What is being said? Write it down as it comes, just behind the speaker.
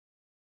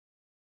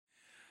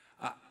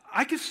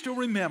I can still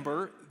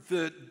remember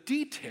the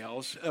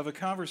details of a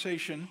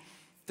conversation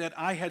that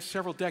I had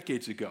several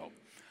decades ago.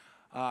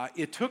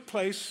 It took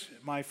place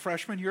my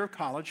freshman year of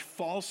college,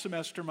 fall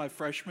semester my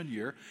freshman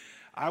year.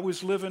 I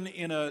was living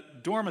in a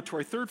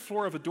dormitory, third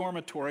floor of a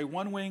dormitory.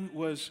 One wing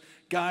was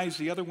guys,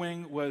 the other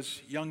wing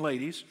was young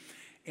ladies.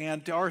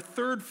 And our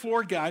third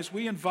floor guys,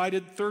 we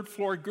invited third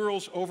floor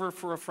girls over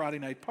for a Friday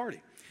night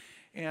party.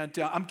 And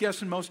I'm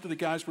guessing most of the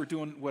guys were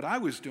doing what I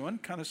was doing,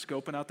 kind of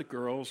scoping out the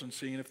girls and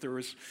seeing if there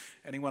was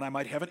anyone I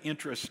might have an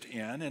interest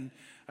in. And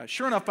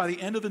sure enough, by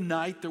the end of the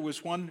night, there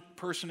was one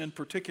person in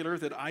particular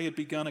that I had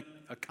begun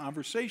a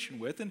conversation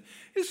with, and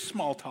it's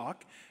small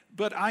talk.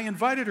 But I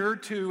invited her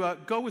to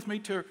go with me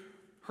to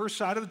her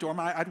side of the dorm.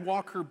 I'd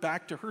walk her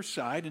back to her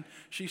side, and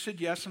she said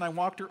yes, and I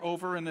walked her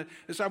over. And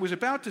as I was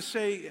about to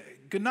say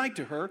goodnight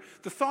to her,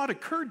 the thought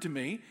occurred to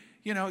me,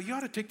 you ought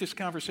to take this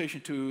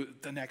conversation to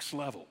the next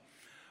level.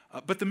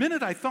 But the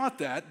minute I thought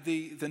that,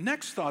 the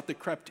next thought that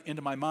crept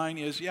into my mind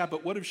is, yeah,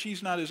 but what if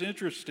she's not as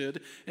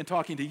interested in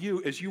talking to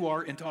you as you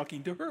are in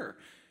talking to her?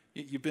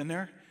 You've been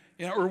there?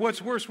 Or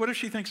what's worse, what if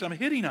she thinks I'm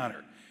hitting on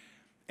her?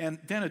 And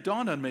then it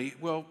dawned on me,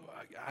 well,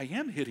 I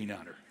am hitting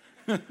on her.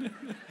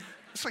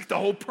 It's like the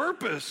whole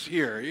purpose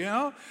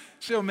here,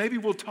 So maybe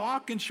we'll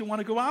talk and she'll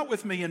want to go out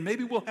with me, and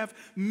maybe we'll have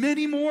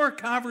many more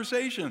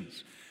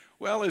conversations.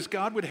 Well, as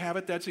God would have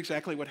it, that's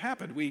exactly what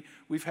happened.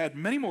 We've had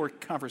many more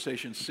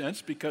conversations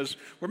since because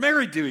we're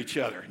married to each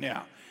other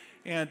now.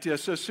 And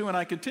so Sue and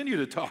I continue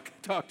to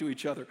talk to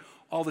each other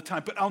all the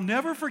time. But I'll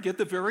never forget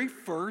the very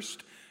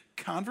first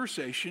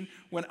conversation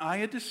when I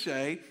had to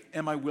say,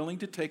 am I willing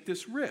to take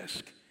this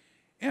risk?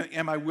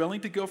 Am I willing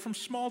to go from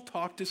small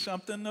talk to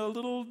something a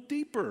little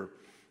deeper?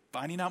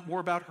 Finding out more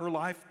about her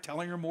life,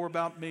 telling her more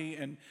about me,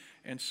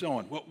 and so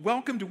on. Well,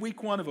 welcome to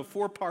week 1 of a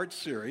 4-part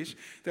series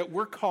that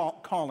we're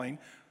calling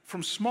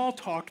From Small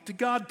Talk to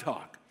God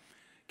Talk.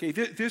 Okay,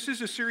 this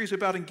is a series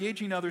about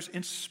engaging others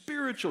in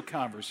spiritual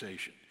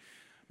conversation.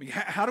 I mean,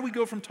 how do we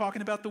go from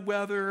talking about the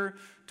weather,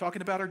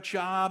 talking about our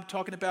job,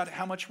 talking about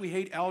how much we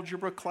hate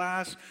algebra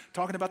class,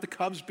 talking about the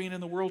Cubs being in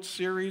the World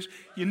Series?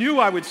 You knew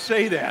I would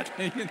say that,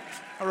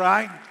 all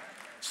right?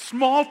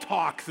 Small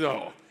talk,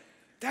 though.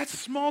 That's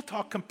small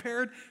talk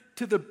compared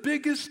to the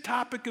biggest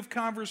topic of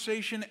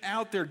conversation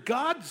out there,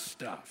 God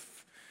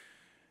stuff.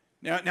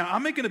 Now,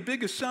 I'm making a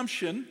big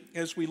assumption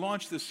as we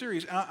launch this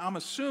series. I'm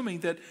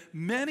assuming that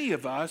many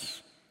of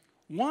us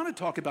want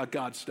to talk about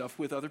God stuff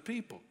with other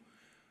people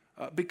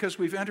because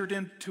we've entered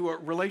into a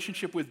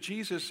relationship with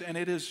Jesus and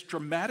it has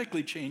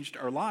dramatically changed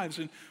our lives,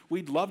 and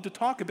we'd love to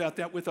talk about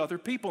that with other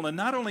people. And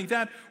not only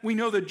that, we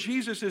know that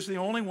Jesus is the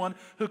only one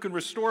who can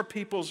restore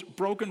people's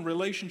broken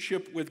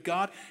relationship with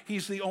God.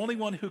 He's the only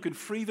one who can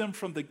free them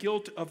from the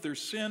guilt of their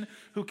sin,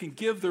 who can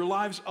give their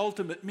lives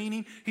ultimate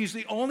meaning. He's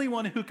the only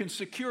one who can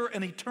secure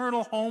an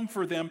eternal home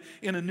for them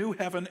in a new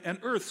heaven and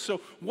earth.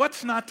 So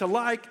what's not to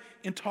like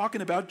in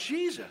talking about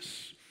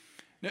Jesus?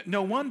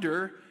 No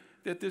wonder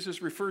that this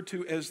is referred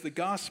to as the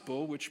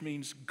gospel, which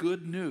means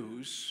good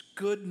news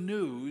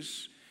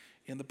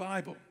in the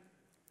Bible.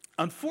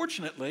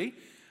 Unfortunately,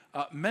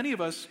 many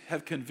of us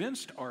have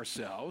convinced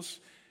ourselves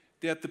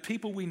that the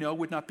people we know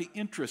would not be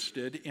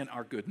interested in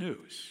our good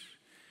news.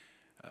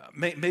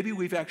 Maybe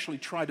we've actually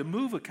tried to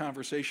move a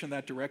conversation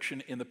that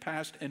direction in the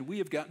past, and we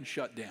have gotten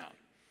shut down.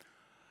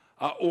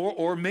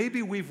 Or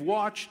maybe we've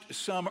watched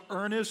some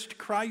earnest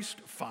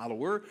Christ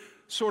follower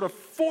sort of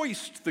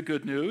foist the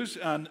good news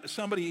on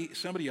somebody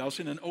else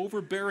in an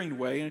overbearing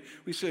way, and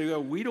we say, oh,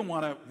 we don't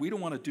want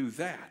to do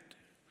that.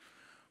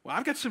 Well,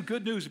 I've got some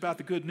good news about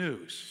the good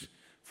news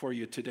for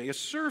you today. A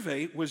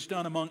survey was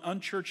done among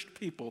unchurched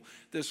people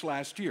this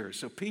last year,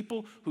 so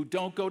people who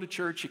don't go to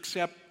church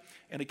except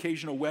an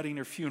occasional wedding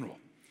or funeral.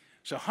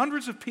 So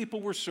hundreds of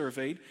people were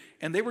surveyed,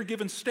 and they were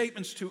given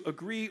statements to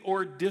agree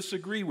or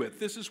disagree with.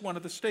 This is one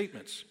of the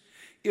statements.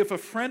 If a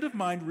friend of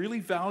mine really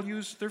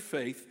values their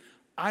faith,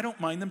 I don't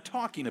mind them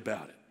talking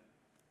about it.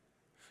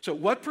 So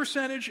what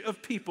percentage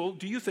of people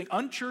do you think,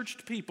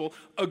 unchurched people,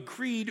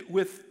 agreed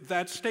with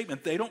that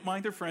statement? They don't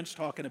mind their friends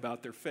talking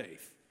about their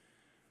faith.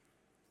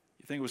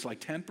 You think it was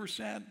like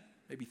 10%,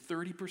 maybe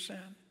 30%?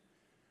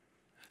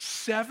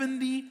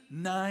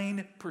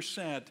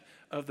 79%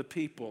 of the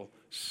people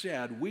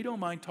said, we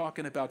don't mind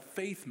talking about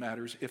faith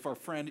matters if our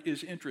friend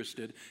is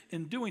interested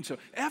in doing so.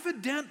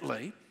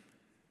 Evidently,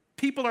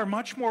 people are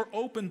much more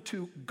open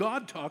to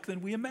God talk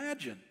than we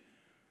imagine.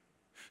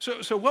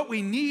 So what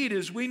we need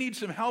is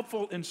some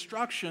helpful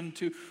instruction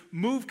to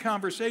move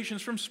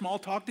conversations from small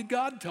talk to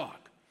God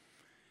talk.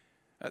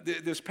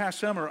 This past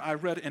summer, I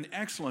read an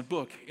excellent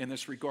book in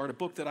this regard, a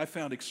book that I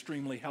found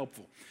extremely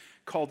helpful,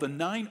 called The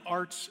 9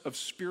 Arts of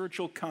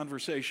Spiritual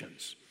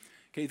Conversations.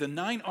 Okay, The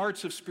 9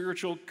 Arts of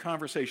Spiritual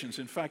Conversations.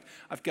 In fact,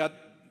 I've got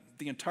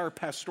the entire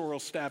pastoral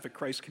staff at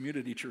Christ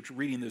Community Church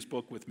reading this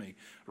book with me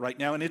right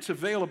now, and it's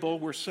available.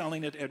 We're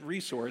selling it at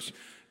Resource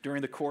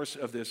during the course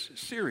of this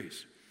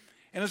series.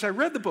 And as I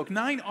read the book,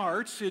 9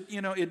 Arts,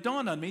 it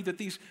dawned on me that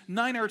these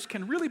 9 arts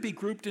can really be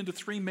grouped into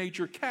 3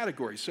 major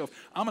categories. So if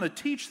I'm going to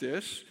teach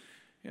this,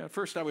 At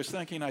first I was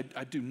thinking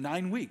I'd do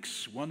 9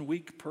 weeks, 1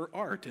 week per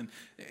art. And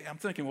I'm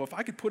thinking, well, if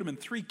I could put them in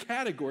 3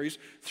 categories,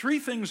 3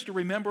 things to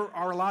remember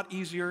are a lot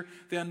easier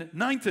than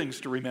 9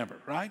 things to remember,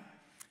 right?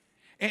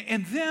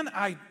 And then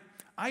I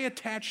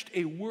attached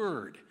a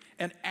word,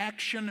 an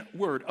action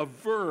word, a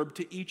verb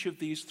to each of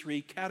these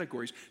 3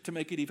 categories to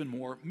make it even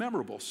more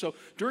memorable. So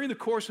during the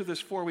course of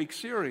this 4-week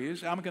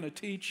series, I'm going to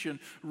teach and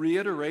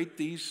reiterate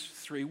these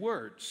 3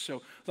 words.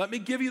 So let me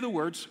give you the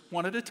words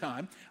one at a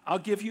time. I'll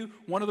give you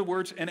one of the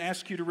words and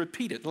ask you to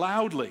repeat it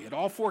loudly at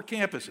all 4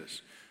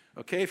 campuses.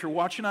 Okay, if you're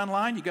watching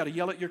online, you got to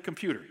yell at your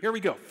computer. Here we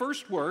go.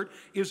 First word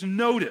is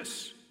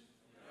notice.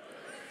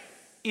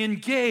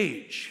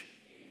 Engage.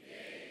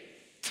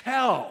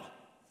 Tell.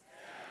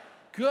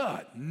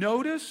 Good.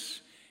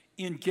 Notice,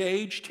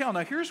 engage, tell. Now,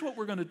 here's what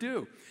we're going to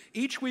do.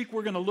 Each week,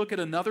 we're going to look at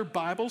another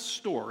Bible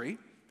story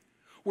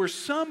where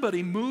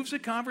somebody moves a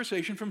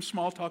conversation from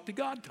small talk to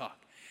God talk.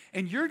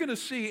 And you're going to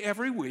see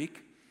every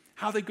week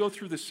how they go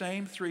through the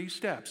same 3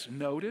 steps.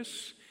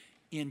 Notice,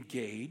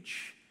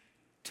 engage,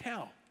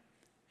 tell.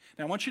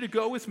 Now, I want you to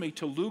go with me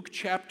to Luke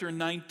chapter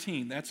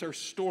 19. That's our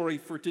story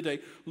for today.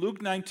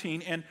 Luke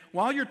 19. And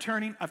while you're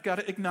turning, I've got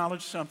to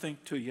acknowledge something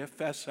to you.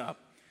 Fess up.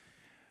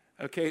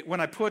 Okay, when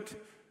I put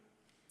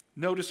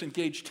notice,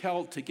 engage,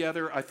 tell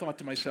together, I thought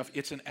to myself,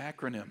 it's an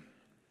acronym.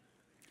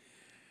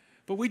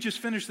 But we just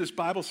finished this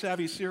Bible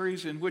Savvy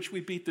series in which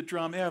we beat the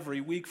drum every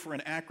week for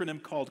an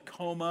acronym called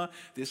COMA.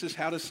 This is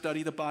how to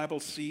study the Bible,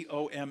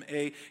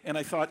 C-O-M-A. And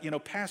I thought,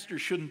 pastors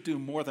shouldn't do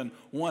more than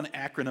 1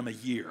 acronym a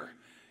year.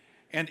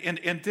 And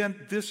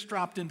then this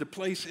dropped into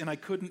place, and I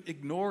couldn't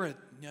ignore it.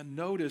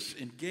 Notice,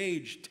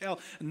 engage, tell.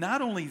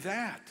 Not only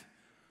that,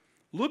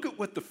 look at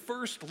what the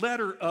first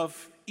letter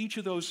of each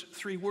of those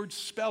 3 words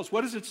spells.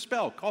 What does it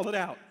spell? Call it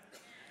out.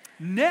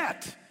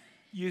 Net.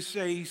 You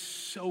say,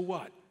 so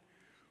what?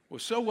 Well,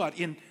 so what?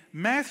 In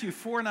Matthew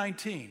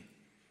 4:19,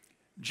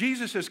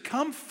 Jesus says,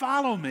 come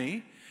follow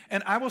me,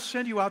 and I will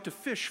send you out to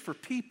fish for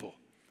people.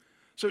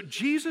 So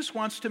Jesus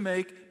wants to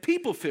make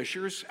people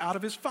fishers out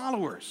of his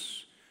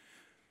followers.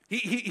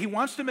 He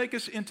wants to make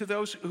us into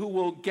those who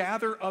will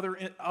gather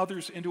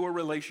others into a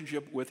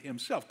relationship with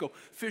himself. Go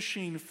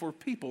fishing for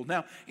people.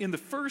 Now, in the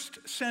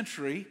first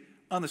century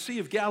on the Sea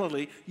of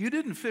Galilee, you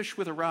didn't fish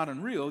with a rod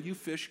and reel. You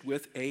fished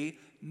with a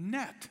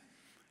net.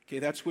 Okay,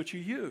 that's what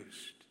you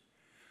used.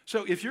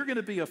 So if you're going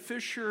to be a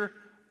fisher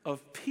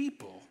of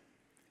people,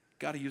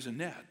 got to use a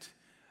net.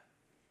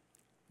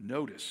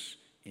 Notice,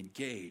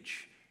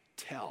 engage,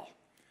 tell.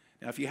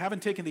 Now, if you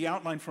haven't taken the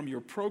outline from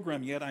your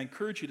program yet, I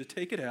encourage you to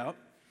take it out.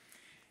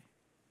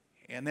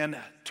 And then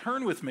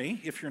turn with me,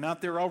 if you're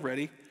not there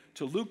already,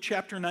 to Luke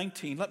chapter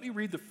 19. Let me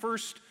read the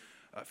first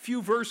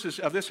few verses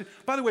of this.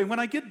 By the way, when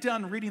I get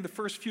done reading the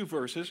first few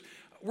verses,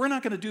 we're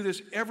not going to do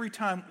this every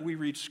time we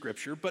read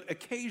Scripture, but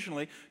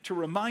occasionally to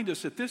remind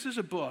us that this is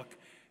a book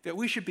that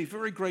we should be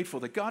very grateful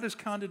that God has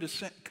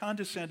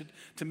condescended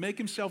to make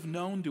himself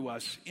known to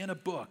us in a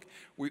book.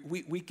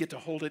 We get to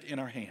hold it in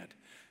our hand.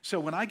 So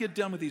when I get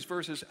done with these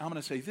verses, I'm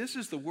going to say, this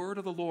is the word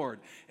of the Lord.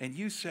 And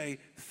you say,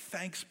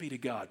 thanks be to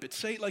God. But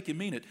say it like you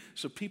mean it,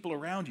 so people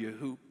around you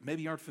who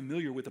maybe aren't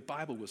familiar with the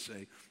Bible will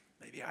say,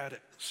 maybe I ought to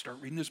start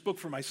reading this book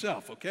for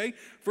myself, okay?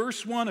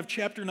 Verse 1 of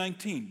chapter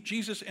 19.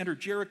 Jesus entered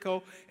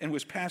Jericho and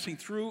was passing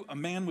through. A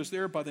man was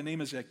there by the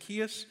name of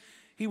Zacchaeus.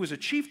 He was a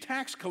chief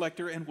tax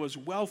collector and was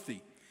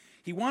wealthy.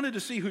 He wanted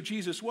to see who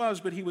Jesus was,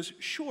 but he was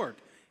short.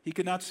 He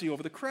could not see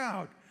over the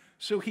crowd.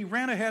 So he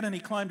ran ahead and he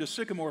climbed a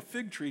sycamore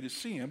fig tree to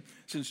see him,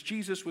 since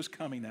Jesus was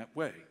coming that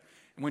way.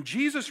 And when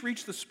Jesus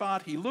reached the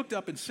spot, he looked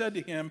up and said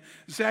to him,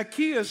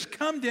 Zacchaeus,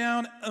 come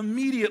down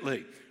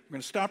immediately. We're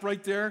going to stop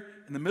right there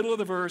in the middle of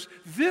the verse.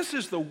 This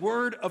is the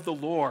word of the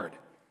Lord.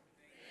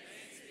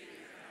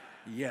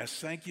 Yes,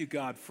 thank you,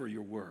 God, for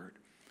your word.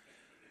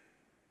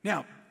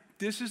 Now,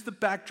 this is the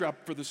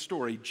backdrop for the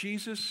story.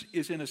 Jesus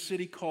is in a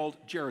city called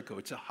Jericho.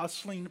 It's a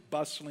hustling,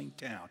 bustling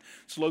town.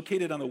 It's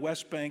located on the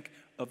west bank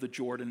of the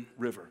Jordan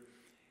River.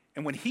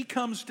 And when he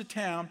comes to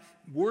town,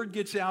 word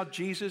gets out,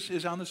 Jesus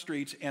is on the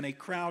streets, and a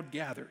crowd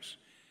gathers.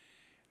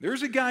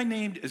 There's a guy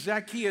named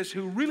Zacchaeus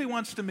who really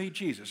wants to meet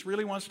Jesus,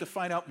 really wants to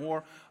find out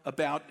more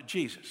about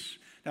Jesus.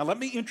 Now, let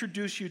me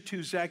introduce you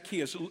to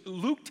Zacchaeus.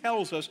 Luke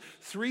tells us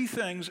 3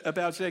 things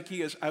about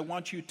Zacchaeus I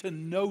want you to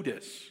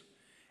notice.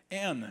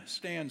 N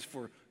stands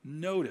for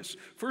notice.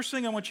 First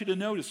thing I want you to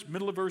notice,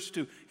 middle of verse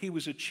 2, he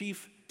was a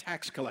chief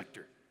tax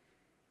collector.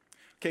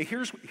 Okay,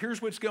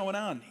 here's what's going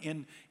on.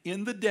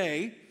 In the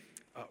day,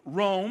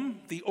 Rome,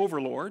 the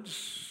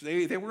overlords,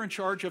 they were in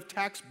charge of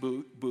tax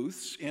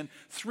booths in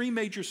 3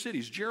 major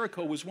cities.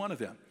 Jericho was one of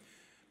them.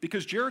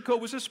 Because Jericho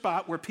was a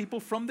spot where people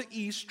from the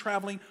east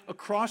traveling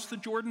across the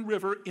Jordan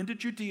River into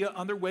Judea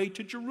on their way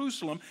to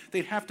Jerusalem,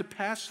 they'd have to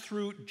pass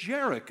through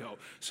Jericho.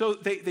 So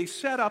they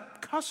set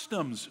up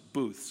customs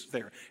booths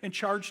there and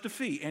charged a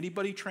fee.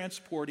 Anybody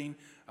transporting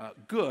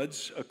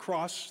goods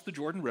across the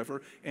Jordan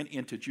River and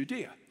into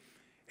Judea.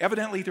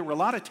 Evidently, there were a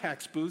lot of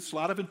tax booths, a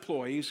lot of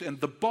employees,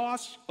 and the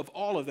boss of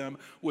all of them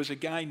was a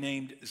guy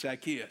named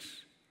Zacchaeus.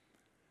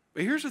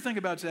 But here's the thing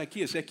about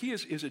Zacchaeus.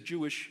 Zacchaeus is a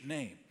Jewish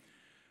name.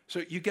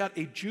 So you got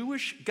a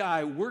Jewish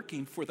guy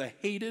working for the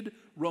hated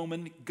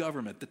Roman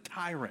government, the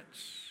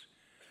tyrants.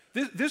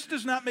 This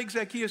does not make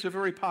Zacchaeus a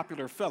very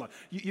popular fellow.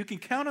 You can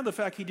count on the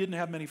fact he didn't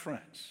have many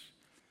friends,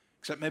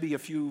 except maybe a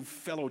few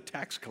fellow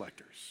tax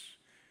collectors.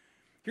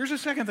 Here's the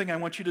second thing I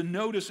want you to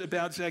notice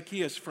about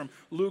Zacchaeus from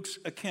Luke's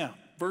account.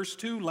 Verse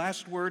 2,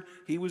 last word,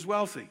 he was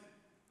wealthy.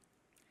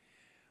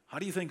 How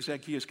do you think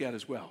Zacchaeus got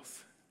his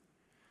wealth?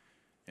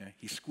 Yeah,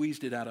 he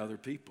squeezed it out of other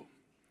people.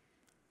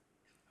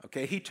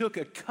 Okay, he took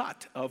a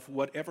cut of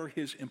whatever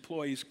his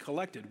employees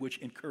collected, which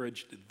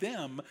encouraged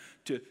them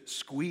to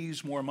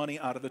squeeze more money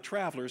out of the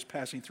travelers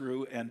passing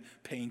through and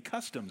paying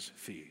customs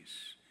fees.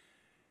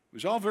 It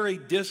was all very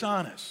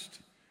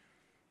dishonest.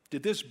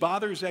 Did this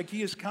bother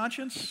Zacchaeus'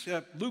 conscience?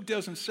 Luke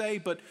doesn't say,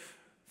 but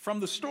from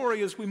the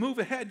story as we move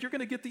ahead, you're going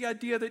to get the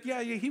idea that,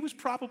 yeah, he was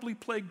probably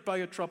plagued by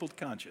a troubled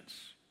conscience.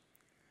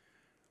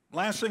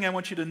 Last thing I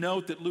want you to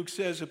note that Luke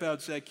says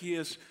about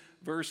Zacchaeus,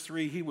 verse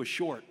 3, he was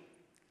short.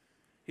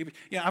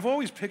 I've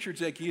always pictured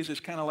Zacchaeus as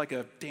kind of like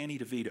a Danny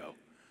DeVito.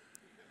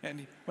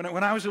 And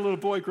when I was a little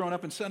boy growing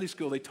up in Sunday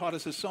school, they taught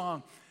us a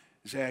song.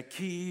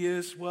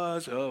 Zacchaeus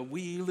was a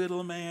wee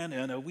little man,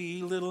 and a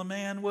wee little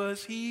man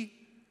was he.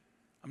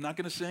 I'm not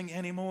going to sing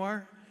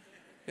anymore.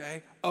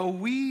 Okay? A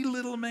wee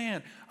little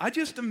man. I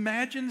just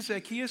imagine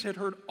Zacchaeus had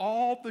heard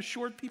all the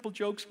short people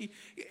jokes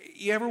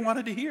he ever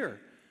wanted to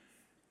hear.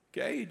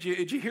 Okay?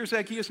 Did you hear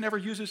Zacchaeus never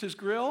uses his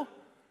grill?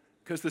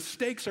 Because the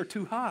stakes are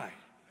too high.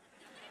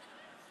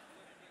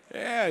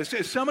 Yeah,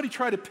 somebody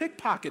tried to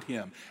pickpocket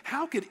him.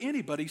 How could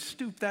anybody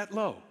stoop that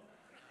low?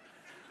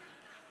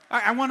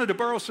 I wanted to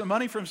borrow some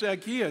money from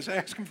Zacchaeus. I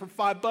asked him for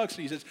 $5, and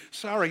he says,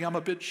 sorry, I'm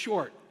a bit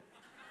short.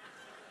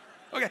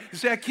 Okay,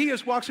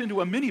 Zacchaeus walks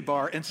into a mini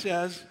bar and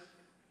says,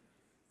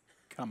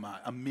 come on,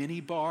 a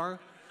mini bar?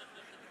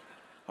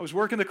 I was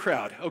working the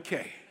crowd.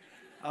 Okay,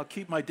 I'll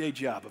keep my day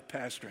job of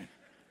pastoring.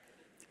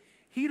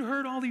 He'd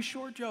heard all these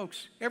short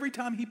jokes. Every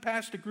time he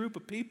passed a group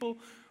of people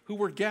who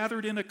were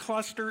gathered in a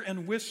cluster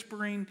and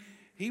whispering,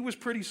 he was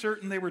pretty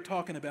certain they were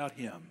talking about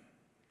him,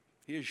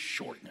 his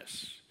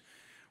shortness.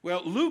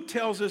 Well, Luke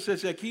tells us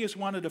that Zacchaeus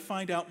wanted to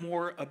find out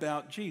more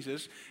about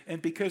Jesus,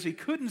 and because he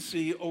couldn't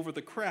see over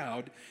the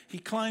crowd, he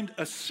climbed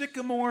a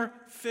sycamore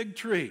fig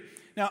tree.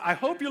 Now, I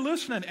hope you're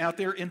listening out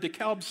there in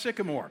DeKalb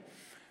Sycamore,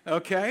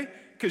 okay?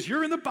 Because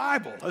you're in the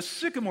Bible, a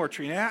sycamore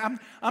tree. Now,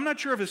 I'm not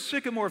sure if a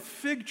sycamore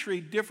fig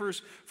tree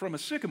differs from a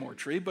sycamore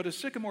tree, but a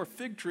sycamore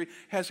fig tree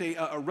has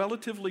a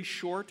relatively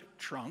short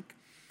trunk.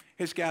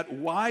 It's got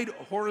wide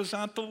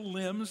horizontal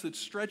limbs that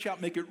stretch out,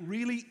 make it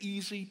really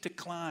easy to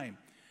climb.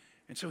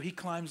 And so he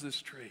climbs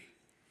this tree.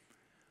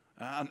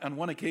 On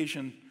one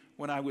occasion,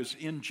 when I was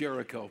in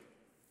Jericho,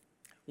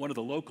 one of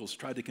the locals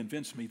tried to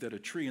convince me that a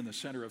tree in the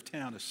center of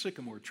town, a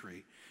sycamore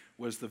tree,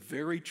 was the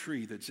very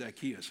tree that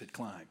Zacchaeus had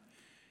climbed.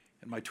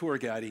 And my tour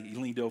guide, he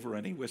leaned over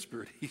and he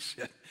whispered, he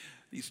said,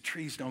 these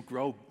trees don't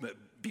grow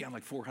beyond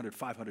like 400,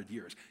 500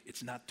 years.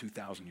 It's not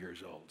 2,000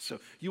 years old. So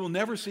you will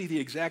never see the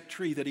exact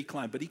tree that he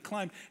climbed, but he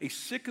climbed a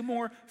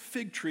sycamore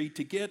fig tree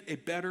to get a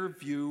better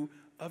view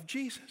of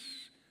Jesus.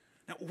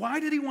 Now, why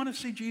did he want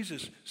to see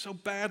Jesus so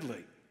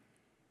badly?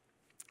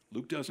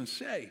 Luke doesn't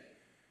say.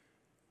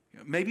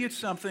 Maybe it's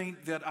something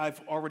that I've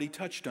already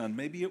touched on.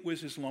 Maybe it was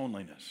his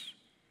loneliness.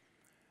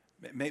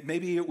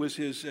 Maybe it was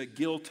his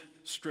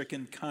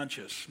guilt-stricken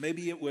conscience.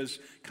 Maybe it was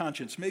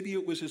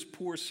his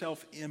poor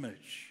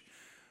self-image.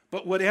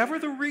 But whatever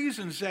the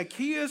reason,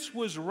 Zacchaeus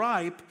was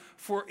ripe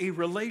for a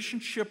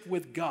relationship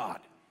with God.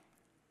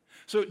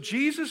 So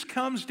Jesus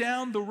comes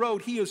down the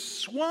road. He is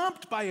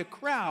swamped by a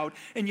crowd,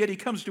 and yet he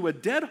comes to a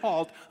dead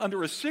halt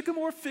under a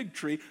sycamore fig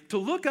tree to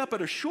look up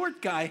at a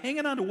short guy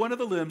hanging onto one of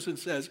the limbs and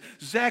says,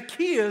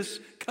 Zacchaeus,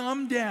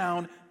 come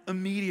down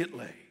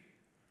immediately.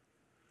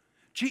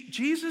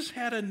 Jesus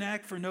had a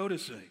knack for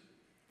noticing.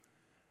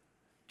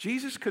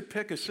 Jesus could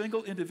pick a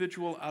single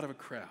individual out of a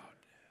crowd.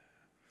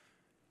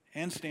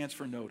 N stands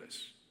for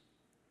notice.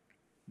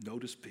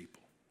 Notice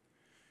people.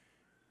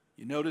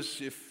 You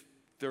notice if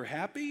they're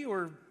happy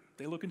or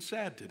they're looking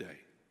sad today.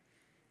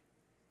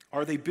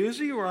 Are they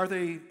busy or are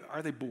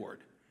they bored?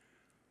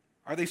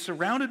 Are they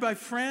surrounded by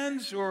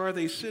friends or are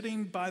they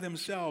sitting by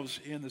themselves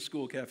in the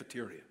school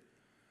cafeteria?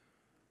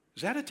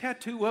 Is that a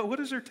tattoo? What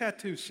does their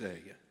tattoo say?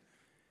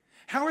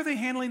 How are they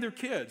handling their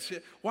kids?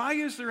 Why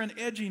is there an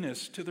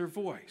edginess to their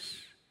voice?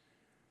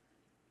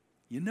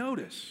 You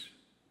notice.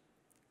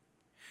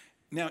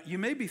 Now, you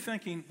may be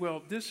thinking,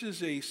 well, this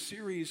is a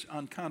series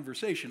on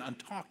conversation, on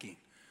talking,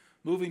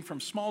 moving from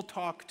small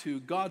talk to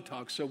God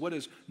talk. So what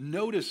does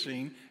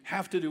noticing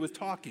have to do with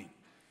talking?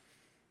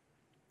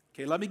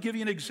 Okay, let me give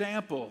you an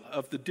example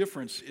of the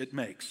difference it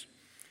makes.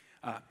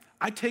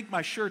 I take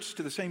my shirts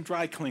to the same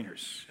dry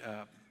cleaners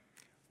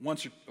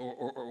once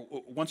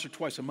or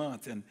twice a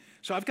month. And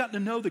so I've gotten to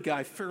know the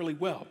guy fairly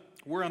well.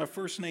 We're on a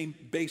first-name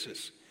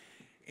basis.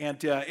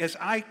 And as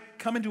I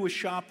come into a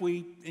shop,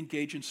 we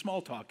engage in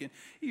small talk. And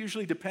it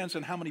usually depends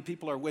on how many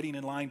people are waiting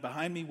in line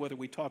behind me, whether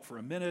we talk for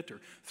a minute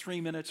or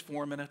 3 minutes,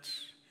 4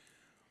 minutes.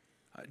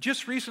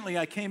 Just recently,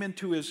 I came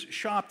into his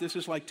shop. This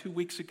is like 2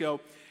 weeks ago.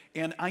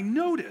 And I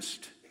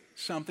noticed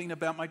something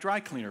about my dry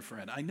cleaner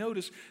friend. I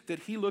noticed that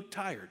he looked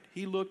tired.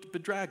 He looked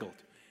bedraggled.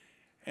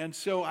 And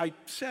so I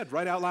said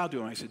right out loud to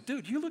him, I said,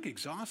 dude, you look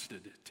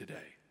exhausted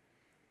today.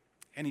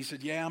 And he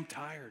said, yeah, I'm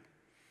tired.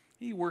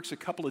 He works a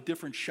couple of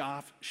different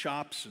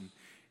shops, and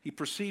he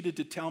proceeded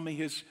to tell me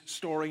his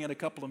story in a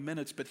couple of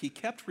minutes, but he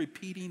kept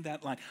repeating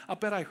that line. I'll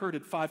bet I heard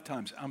it 5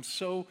 times. I'm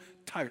so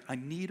tired. I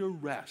need a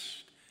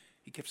rest.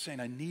 He kept saying,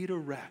 I need a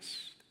rest.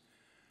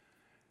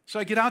 So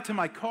I get out to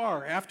my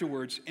car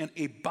afterwards, and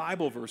a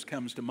Bible verse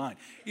comes to mind.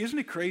 Isn't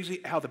it crazy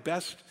how the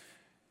best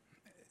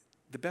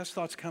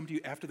thoughts come to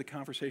you after the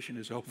conversation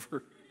is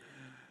over?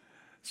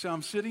 So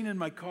I'm sitting in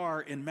my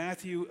car, and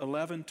Matthew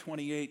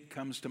 11:28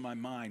 comes to my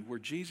mind, where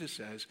Jesus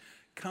says,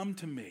 come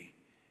to me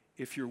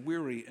if you're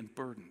weary and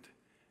burdened,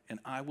 and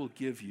I will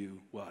give you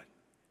what?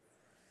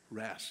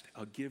 Rest.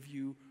 I'll give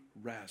you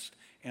rest.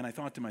 And I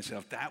thought to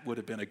myself, that would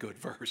have been a good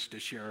verse to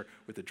share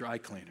with the dry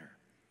cleaner.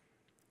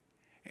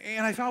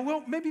 And I thought,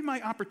 well, maybe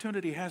my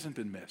opportunity hasn't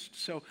been missed.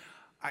 So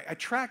I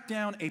tracked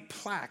down a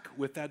plaque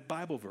with that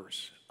Bible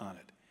verse on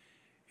it.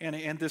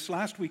 And this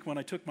last week when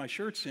I took my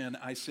shirts in,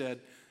 I said,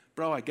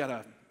 bro, I got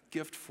a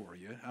gift for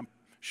you. I'm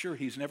sure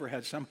he's never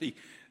had somebody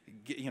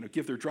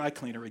give their dry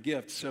cleaner a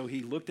gift. So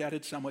he looked at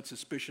it somewhat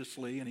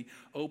suspiciously, and he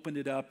opened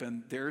it up,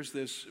 and there's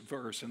this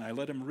verse, and I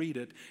let him read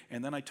it,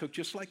 and then I took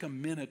just like a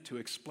minute to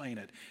explain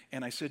it.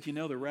 And I said,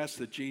 the rest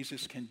that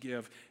Jesus can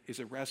give is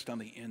a rest on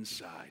the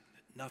inside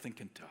that nothing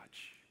can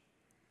touch.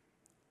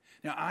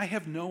 Now, I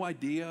have no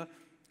idea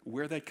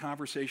where that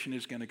conversation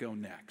is going to go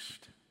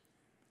next,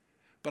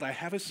 but I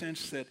have a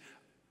sense that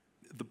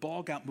the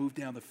ball got moved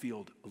down the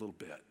field a little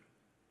bit.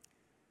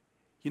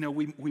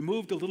 We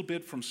moved a little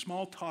bit from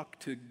small talk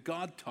to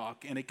God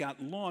talk, and it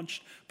got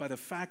launched by the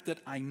fact that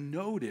I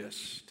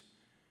noticed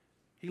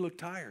he looked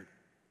tired.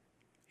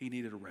 He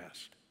needed a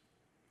rest.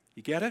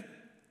 You get it?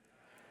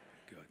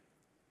 Good.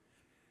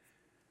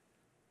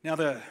 Now,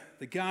 the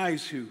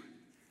guys who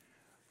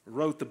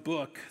wrote the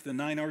book, The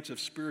 9 Arts of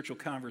Spiritual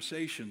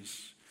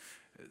Conversations,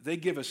 they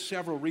give us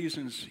several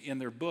reasons in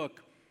their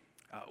book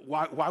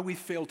why we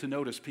fail to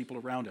notice people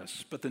around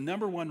us. But the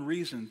number one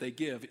reason they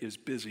give is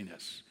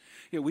busyness.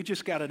 We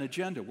just got an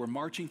agenda. We're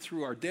marching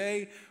through our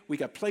day. We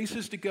got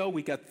places to go.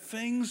 We got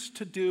things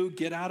to do.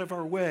 Get out of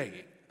our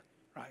way,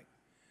 right?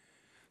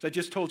 So I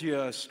just told you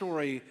a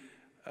story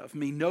of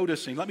me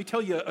noticing. Let me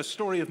tell you a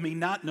story of me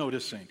not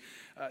noticing.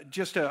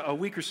 Just a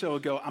week or so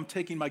ago, I'm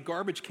taking my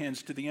garbage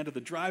cans to the end of the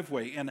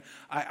driveway, and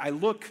I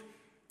look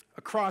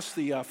across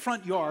the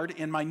front yard,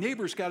 and my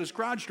neighbor's got his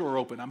garage door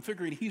open. I'm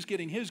figuring he's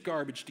getting his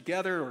garbage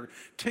together or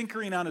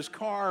tinkering on his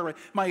car.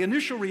 My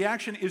initial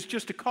reaction is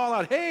just to call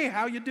out, hey,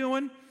 how you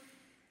doing?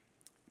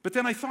 But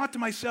then I thought to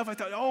myself,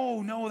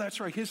 oh, no, that's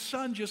right. His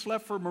son just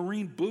left for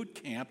Marine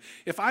boot camp.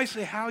 If I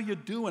say, how you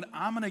doing,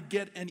 I'm going to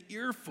get an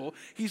earful.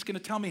 He's going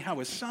to tell me how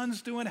his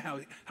son's doing, how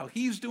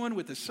he's doing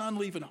with his son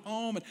leaving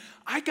home. And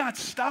I got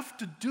stuff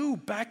to do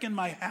back in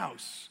my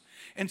house.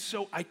 And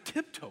so I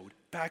tiptoed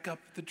back up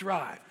the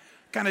drive.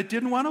 Kind of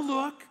didn't want to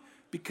look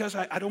because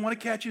I don't want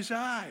to catch his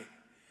eye.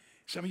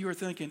 Some of you are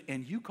thinking,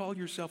 and you call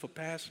yourself a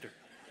pastor?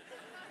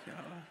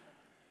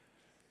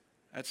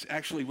 That's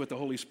actually what the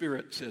Holy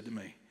Spirit said to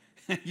me.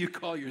 You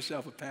call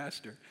yourself a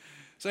pastor.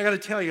 So I got to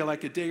tell you,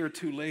 like a day or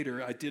two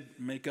later, I did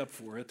make up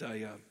for it.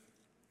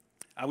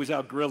 I was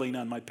out grilling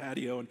on my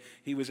patio, and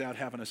he was out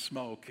having a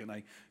smoke, and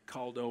I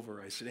called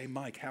over. I said, hey,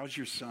 Mike, how's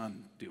your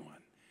son doing?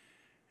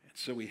 And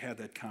so we had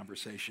that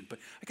conversation. But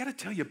I got to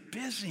tell you,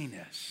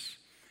 busyness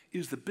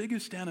is the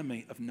biggest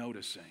enemy of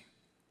noticing.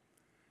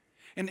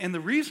 And the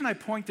reason I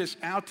point this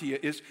out to you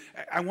is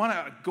I want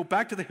to go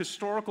back to the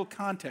historical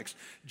context.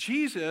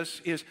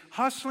 Jesus is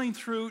hustling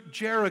through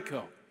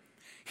Jericho.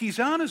 He's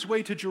on his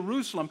way to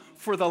Jerusalem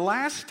for the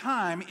last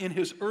time in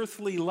his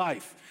earthly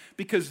life,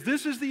 because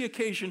this is the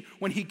occasion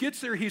when he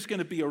gets there, he's going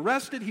to be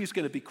arrested, he's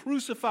going to be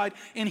crucified,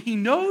 and he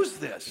knows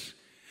this.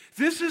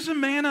 This is a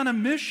man on a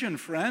mission,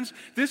 friends.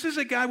 This is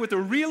a guy with a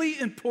really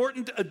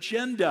important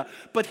agenda,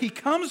 but he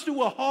comes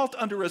to a halt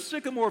under a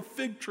sycamore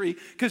fig tree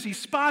because he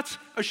spots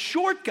a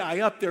short guy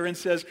up there and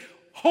says,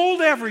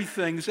 hold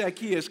everything,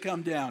 Zacchaeus,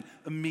 come down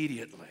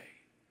immediately.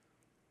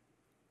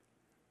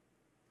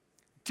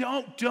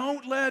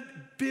 Don't let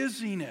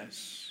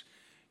busyness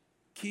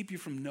keep you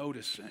from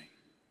noticing.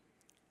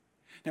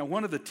 Now,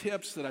 one of the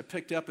tips that I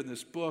picked up in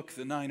this book,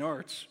 The 9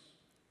 Arts,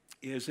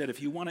 is that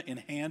if you want to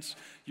enhance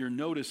your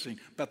noticing,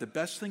 about the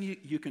best thing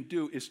you can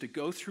do is to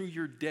go through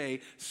your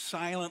day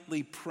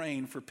silently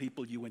praying for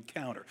people you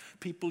encounter,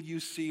 people you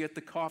see at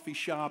the coffee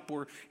shop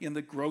or in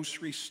the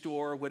grocery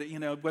store, whether you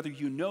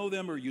know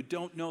them or you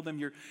don't know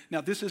them.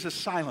 Now, this is a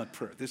silent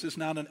prayer. This is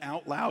not an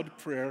out loud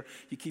prayer.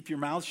 You keep your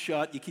mouth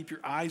shut. You keep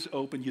your eyes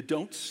open. You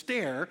don't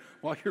stare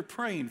while you're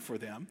praying for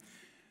them.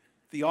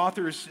 The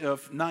authors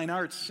of 9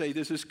 Arts say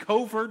this is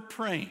covert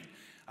praying.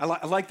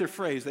 I like their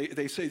phrase.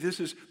 They say this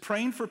is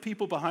praying for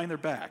people behind their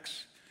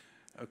backs,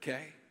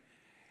 okay?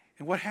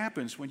 And what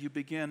happens when you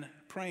begin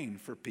praying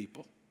for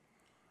people?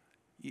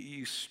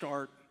 You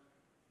start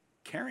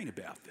caring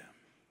about them.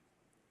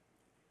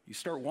 You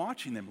start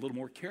watching them a little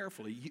more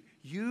carefully.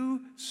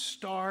 You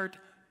start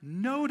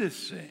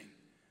noticing.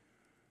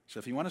 So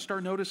if you want to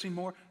start noticing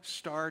more,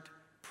 start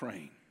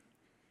praying.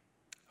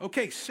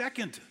 Okay,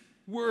 second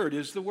word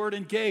is the word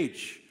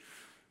engage.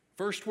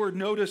 First word,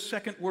 notice.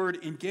 Second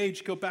word,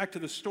 engage. Go back to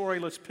the story.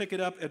 Let's pick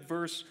it up at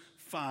verse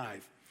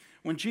 5.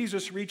 When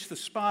Jesus reached the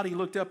spot, he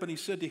looked up and he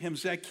said to him,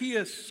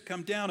 Zacchaeus,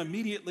 come down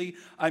immediately.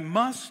 I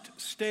must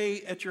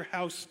stay at your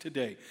house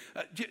today.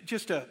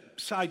 Just a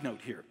side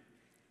note here.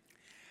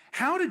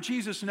 How did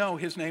Jesus know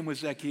his name was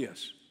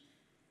Zacchaeus?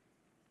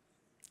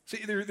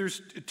 See,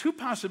 there's two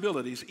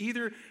possibilities.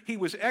 Either he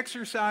was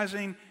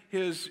exercising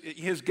his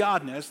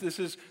godness, this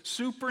is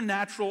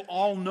supernatural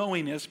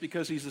all-knowingness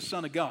because he's the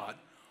Son of God,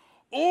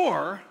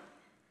 or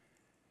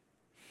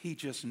he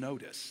just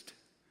noticed.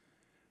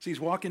 So he's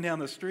walking down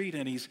the street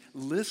and he's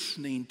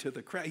listening to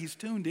the crowd. He's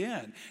tuned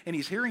in and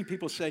he's hearing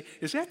people say,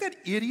 is that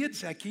idiot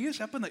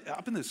Zacchaeus up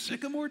in the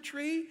sycamore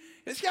tree?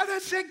 Yeah,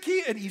 that's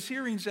Zacchaeus. And he's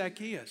hearing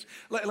Zacchaeus.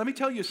 Let me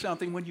tell you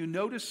something. When you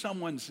notice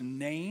someone's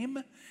name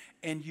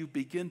and you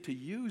begin to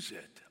use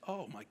it,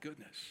 oh my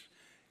goodness,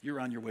 you're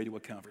on your way to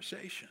a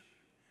conversation.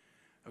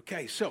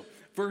 Okay, so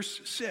verse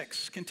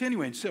 6,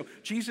 continuing. So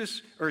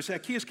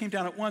Zacchaeus came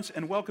down at once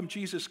and welcomed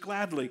Jesus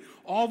gladly.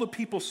 All the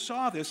people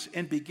saw this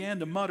and began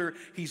to mutter,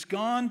 he's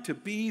gone to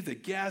be the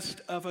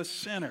guest of a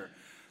sinner.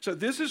 So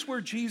this is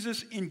where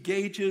Jesus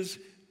engages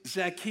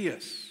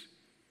Zacchaeus.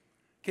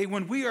 Okay,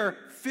 when we are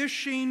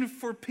fishing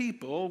for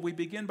people, we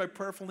begin by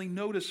prayerfully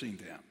noticing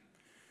them.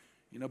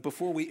 You know,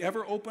 before we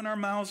ever open our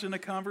mouths in a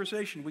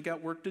conversation, we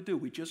got work to do.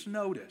 We just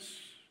notice.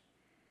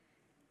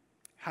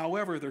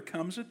 However, there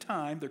comes a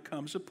time, there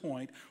comes a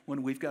point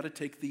when we've got to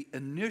take the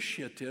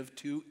initiative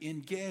to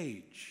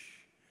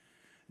engage.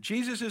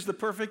 Jesus is the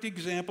perfect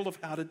example of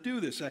how to do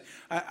this.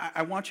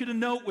 I want you to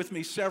note with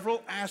me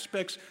several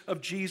aspects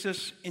of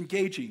Jesus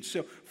engaging.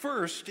 So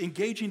first,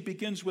 engaging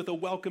begins with a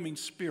welcoming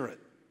spirit.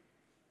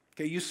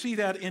 Okay, you see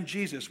that in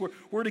Jesus.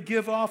 We're to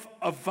give off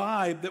a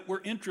vibe that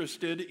we're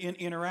interested in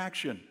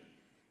interaction.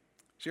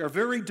 See, our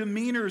very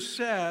demeanor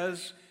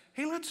says,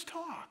 hey, let's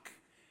talk.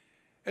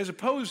 As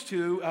opposed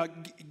to,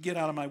 get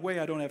out of my way,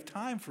 I don't have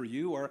time for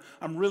you, or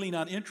I'm really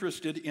not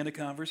interested in a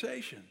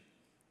conversation.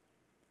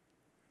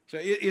 So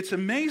it's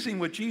amazing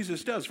what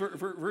Jesus does.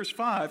 Verse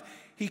 5,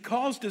 he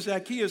calls to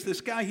Zacchaeus,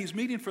 this guy he's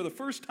meeting for the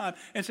first time,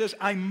 and says,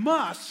 I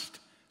must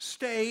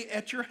stay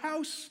at your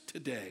house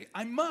today.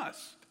 I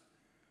must.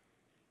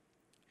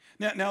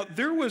 Now,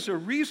 there was a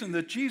reason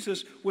that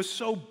Jesus was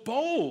so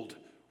bold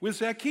with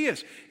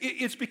Zacchaeus.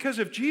 It's because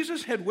if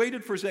Jesus had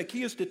waited for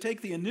Zacchaeus to take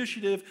the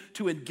initiative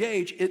to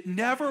engage, it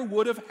never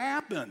would have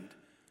happened.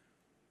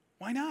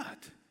 Why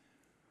not?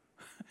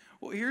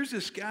 Well, here's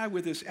this guy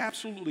with this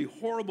absolutely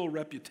horrible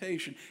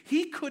reputation.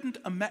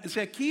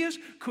 Zacchaeus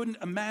couldn't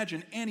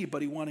imagine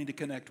anybody wanting to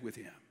connect with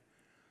him.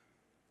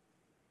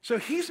 So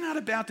he's not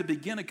about to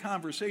begin a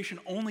conversation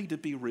only to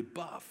be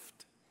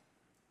rebuffed.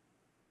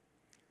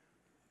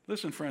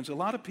 Listen, friends, a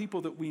lot of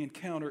people that we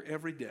encounter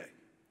every day,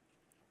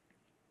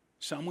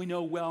 some we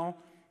know well,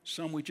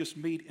 some we just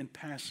meet in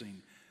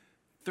passing.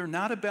 They're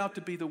not about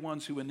to be the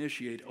ones who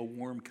initiate a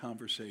warm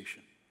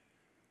conversation.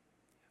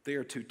 They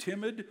are too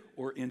timid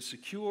or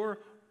insecure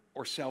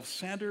or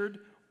self-centered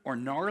or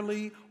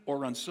gnarly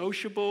or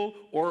unsociable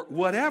or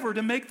whatever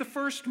to make the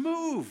first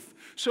move.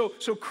 So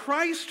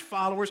Christ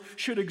followers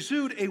should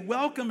exude a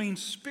welcoming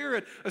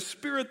spirit, a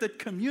spirit that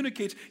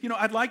communicates,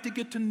 I'd like to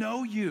get to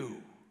know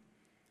you.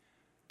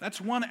 That's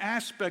one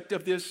aspect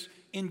of this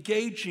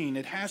engaging.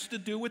 It has to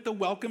do with the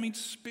welcoming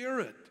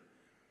spirit.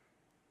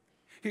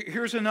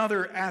 Here's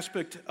another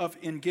aspect of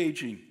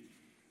engaging.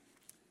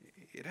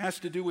 It has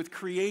to do with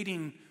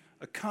creating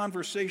a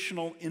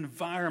conversational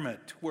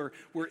environment where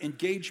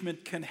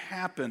engagement can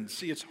happen.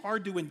 See, it's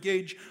hard to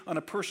engage on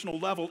a personal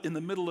level in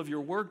the middle of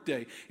your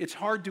workday. It's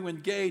hard to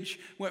engage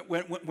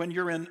when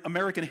you're in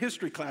American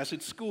history class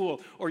at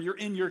school, or you're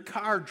in your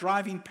car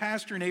driving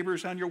past your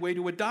neighbors on your way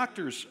to a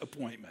doctor's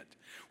appointment.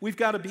 We've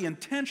got to be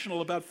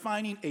intentional about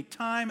finding a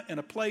time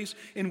and a place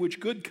in which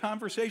good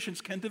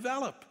conversations can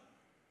develop.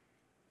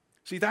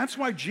 See, that's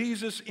why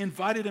Jesus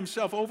invited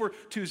himself over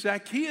to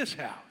Zacchaeus'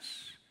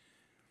 house.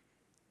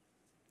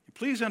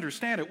 Please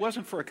understand, it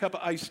wasn't for a cup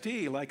of iced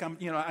tea, like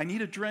I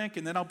need a drink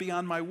and then I'll be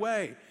on my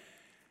way.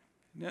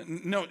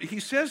 No, he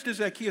says to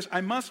Zacchaeus,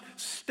 I must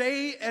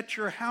stay at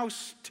your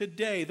house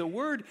today. The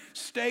word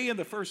stay in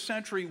the first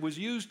century was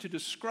used to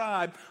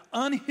describe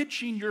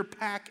unhitching your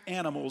pack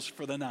animals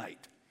for the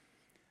night.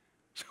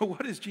 So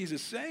what is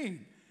Jesus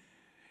saying?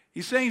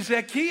 He's saying,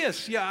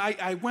 Zacchaeus,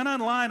 I went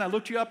online, I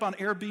looked you up on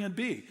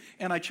Airbnb,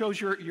 and I chose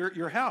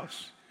your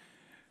house.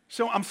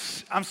 So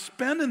I'm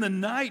spending the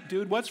night,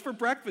 dude. What's for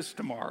breakfast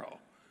tomorrow?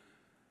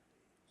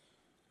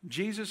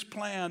 Jesus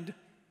planned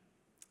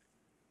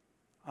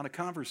on a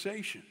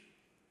conversation.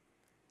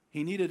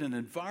 He needed an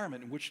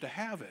environment in which to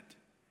have it.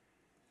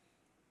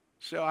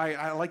 So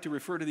I like to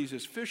refer to these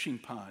as fishing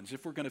ponds.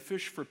 If we're going to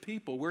fish for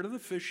people, where do the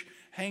fish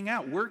hang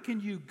out? Where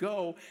can you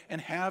go and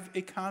have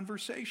a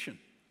conversation?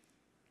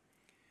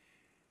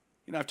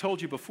 I've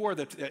told you before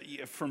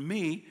that for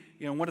me,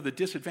 one of the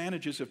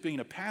disadvantages of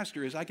being a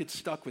pastor is I get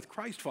stuck with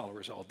Christ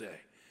followers all day.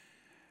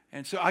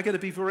 And so I got to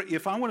be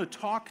if I want to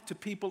talk to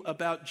people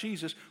about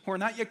Jesus who are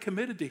not yet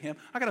committed to him,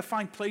 I got to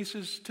find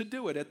places to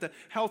do it, at the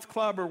health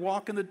club or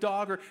walking the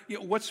dog, or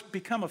what's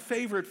become a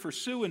favorite for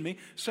Sue and me.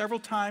 Several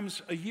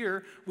times a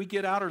year, we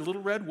get out our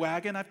little red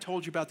wagon. I've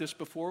told you about this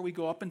before. We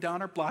go up and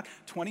down our block,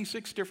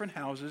 26 different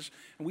houses,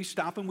 and we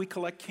stop and we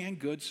collect canned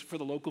goods for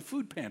the local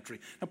food pantry.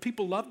 Now,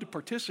 people love to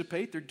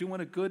participate. They're doing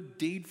a good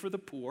deed for the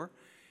poor.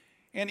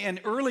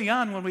 And early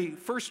on, when we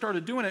first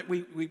started doing it,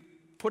 we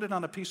put it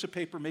on a piece of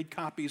paper, made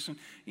copies, and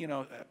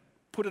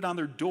put it on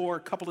their door a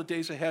couple of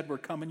days ahead. We're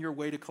coming your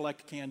way to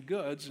collect canned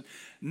goods.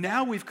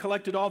 Now we've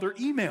collected all their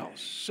emails,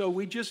 so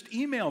we just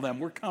email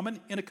them. We're coming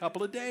in a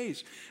couple of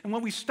days. And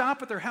when we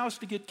stop at their house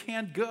to get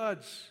canned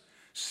goods,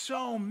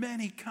 so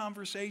many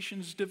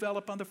conversations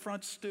develop on the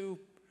front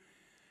stoop.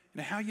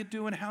 And how you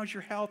doing? How's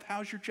your health?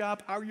 How's your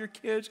job? How are your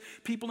kids?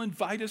 People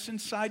invite us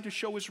inside to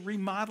show us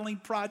remodeling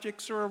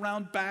projects, or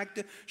around back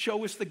to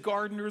show us the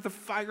garden or the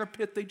fire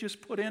pit they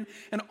just put in.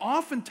 And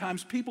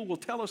oftentimes people will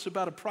tell us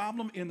about a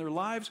problem in their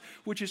lives,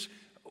 which is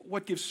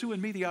what gives Sue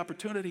and me the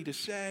opportunity to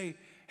say,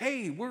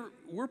 hey,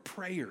 we're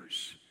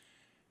prayers.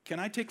 Can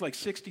I take like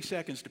 60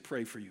 seconds to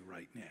pray for you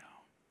right now?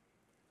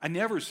 I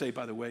never say,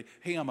 by the way,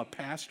 hey, I'm a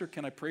pastor.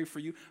 Can I pray for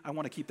you? I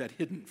want to keep that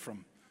hidden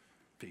from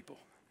people.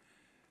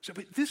 So,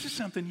 but this is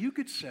something you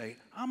could say,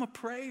 I'm a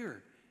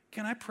prayer.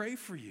 Can I pray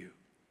for you?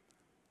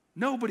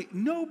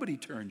 Nobody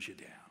turns you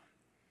down.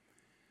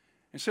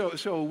 And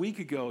so a week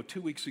ago,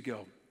 2 weeks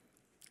ago,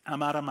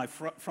 I'm out on my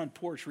front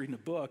porch reading a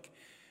book,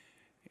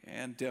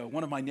 and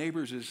one of my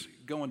neighbors is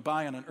going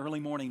by on an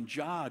early morning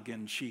jog,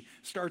 and she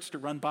starts to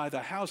run by the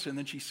house, and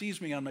then she sees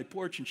me on my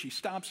porch, and she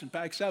stops and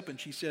backs up, and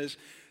she says,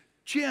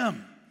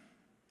 Jim,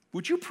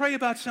 would you pray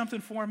about something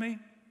for me?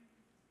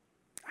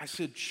 I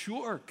said,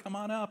 sure, come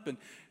on up. And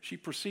she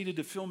proceeded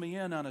to fill me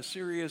in on a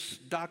serious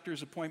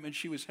doctor's appointment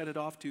she was headed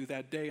off to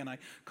that day. And I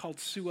called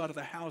Sue out of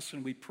the house,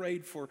 and we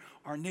prayed for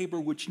our neighbor,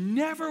 which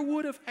never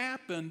would have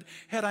happened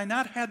had I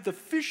not had the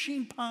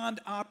fishing pond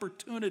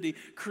opportunity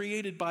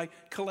created by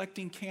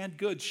collecting canned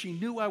goods. She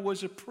knew I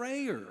was a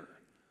prayer.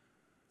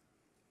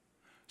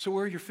 So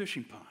where are your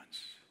fishing ponds?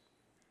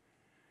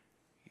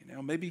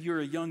 Maybe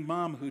you're a young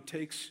mom who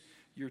takes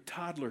your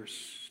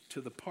toddlers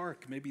to the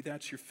park. Maybe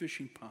that's your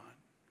fishing pond.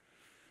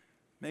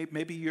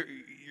 Maybe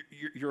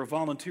you're a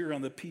volunteer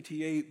on the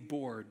PTA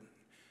board,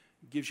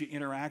 gives you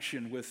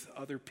interaction with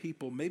other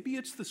people. Maybe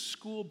it's the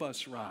school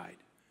bus ride.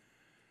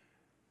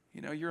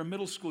 You're a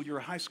middle school, you're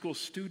a high school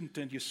student,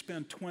 and you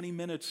spend 20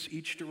 minutes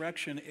each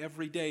direction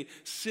every day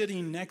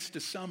sitting next to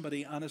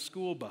somebody on a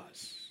school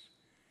bus.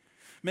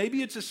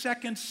 Maybe it's a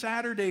second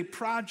Saturday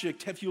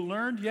project. Have you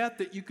learned yet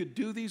that you could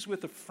do these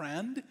with a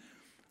friend?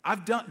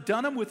 I've done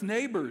them with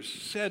neighbors.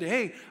 Said,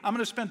 hey, I'm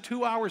going to spend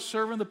 2 hours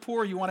serving the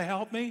poor. You want to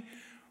help me?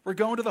 We're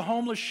going to the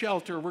homeless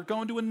shelter. We're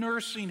going to a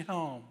nursing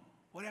home.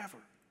 Whatever.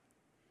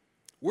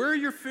 Where are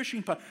your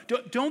fishing ponds?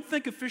 Don't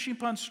think of fishing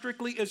ponds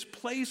strictly as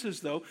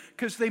places, though,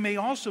 because they may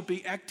also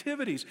be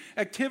activities.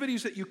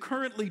 Activities that you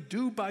currently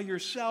do by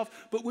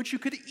yourself, but which you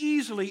could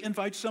easily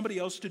invite somebody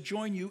else to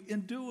join you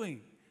in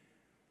doing.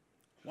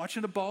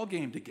 Watching a ball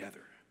game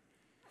together.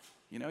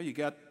 You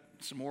got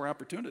some more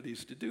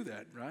opportunities to do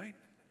that, right?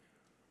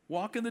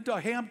 Walking the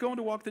dog. Hey, I'm going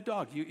to walk the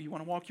dog. You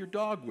want to walk your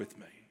dog with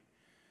me?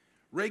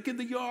 Raking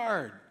the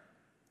yard.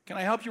 Can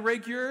I help you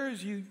rake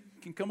yours? You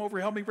can come over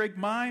and help me rake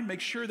mine. Make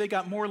sure they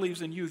got more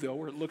leaves than you, though,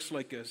 or it looks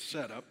like a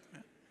setup.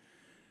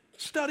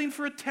 Studying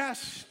for a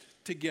test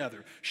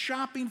together.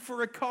 Shopping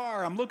for a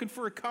car. I'm looking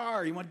for a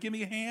car. You want to give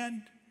me a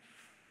hand?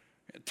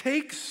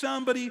 Take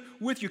somebody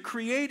with you.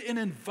 Create an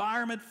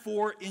environment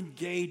for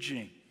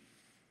engaging.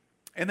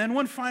 And then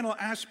one final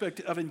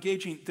aspect of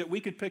engaging that we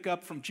could pick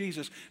up from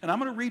Jesus, and I'm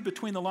going to read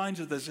between the lines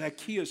of the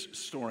Zacchaeus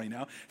story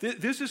now.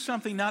 This is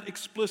something not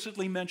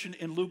explicitly mentioned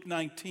in Luke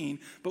 19,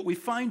 but we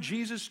find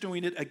Jesus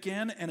doing it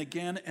again and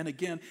again and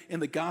again in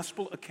the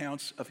gospel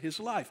accounts of his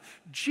life.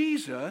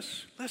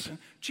 Jesus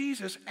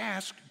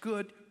asked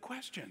good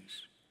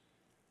questions.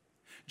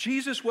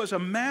 Jesus was a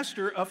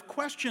master of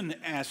question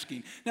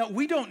asking. Now,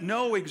 we don't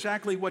know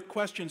exactly what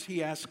questions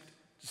he asked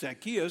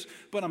Zacchaeus,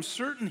 but I'm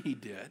certain he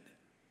did.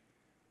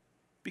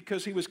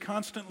 Because he was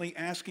constantly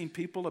asking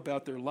people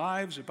about their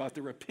lives, about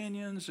their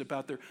opinions,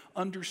 about their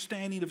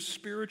understanding of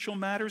spiritual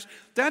matters.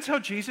 That's how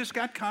Jesus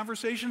got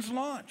conversations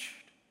launched.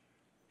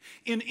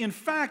 In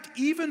fact,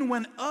 even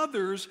when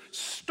others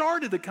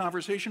started the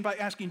conversation by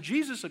asking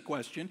Jesus a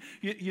question,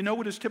 you know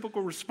what his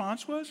typical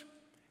response was?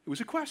 It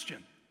was a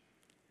question.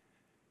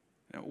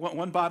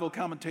 One Bible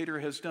commentator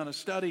has done a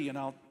study, and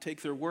I'll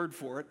take their word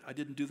for it. I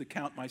didn't do the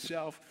count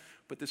myself,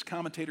 but this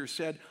commentator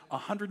said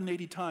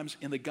 180 times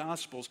in the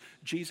Gospels,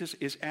 Jesus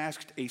is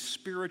asked a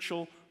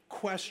spiritual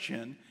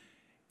question,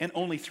 and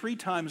only 3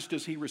 times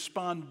does he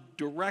respond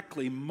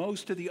directly.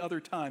 Most of the other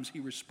times he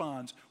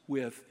responds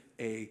with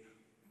a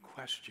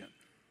question.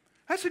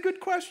 That's a good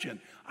question.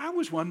 I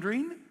was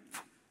wondering,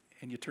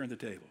 and you turn the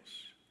tables.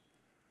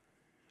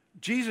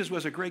 Jesus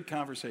was a great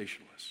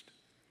conversationalist.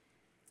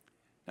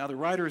 Now, the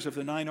writers of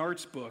the 9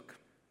 Arts book,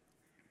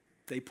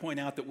 they point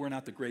out that we're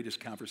not the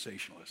greatest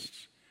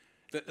conversationalists.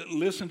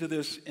 Listen to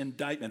this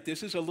indictment.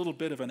 This is a little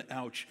bit of an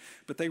ouch,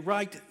 but they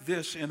write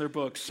this in their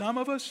book. Some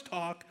of us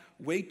talk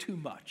way too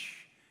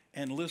much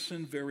and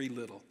listen very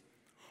little.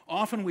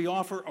 Often we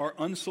offer our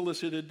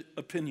unsolicited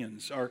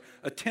opinions. Our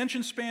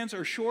attention spans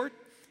are short,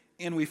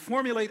 and we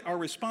formulate our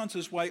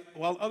responses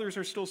while others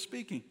are still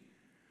speaking.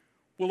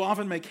 We'll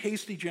often make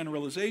hasty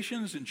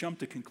generalizations and jump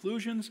to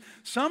conclusions.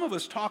 Some of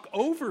us talk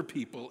over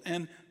people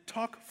and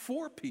talk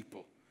for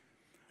people.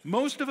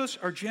 Most of us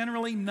are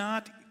generally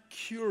not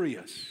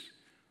curious.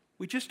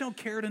 We just don't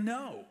care to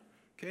know.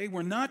 Okay?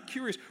 We're not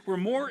curious. We're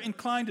more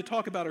inclined to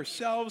talk about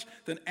ourselves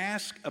than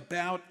ask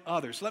about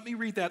others. Let me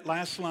read that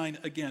last line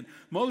again.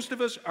 Most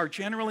of us are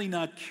generally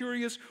not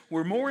curious.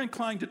 We're more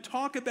inclined to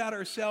talk about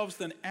ourselves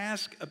than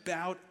ask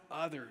about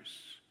others.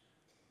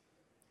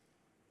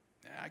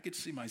 I could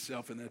see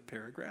myself in that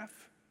paragraph.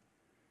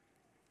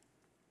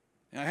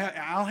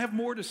 I'll have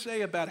more to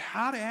say about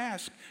how to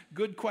ask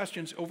good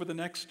questions over the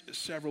next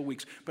several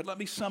weeks, but let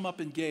me sum up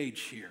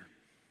engage here.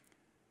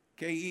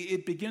 Okay,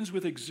 it begins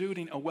with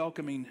exuding a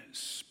welcoming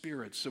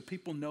spirit so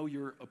people know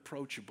you're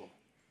approachable.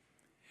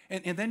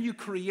 And then you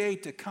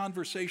create a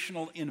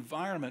conversational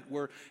environment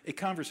where a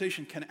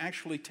conversation can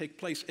actually take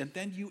place, and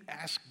then you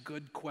ask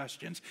good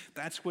questions.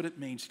 That's what it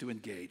means to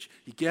engage.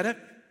 You get it?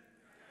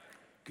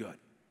 Good.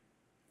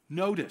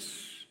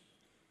 Notice,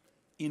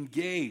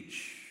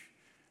 engage.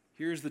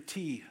 Here's the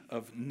T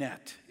of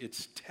net.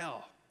 It's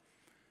tell.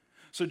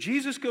 So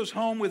Jesus goes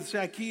home with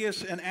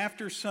Zacchaeus, and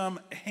after some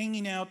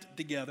hanging out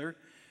together,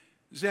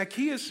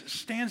 Zacchaeus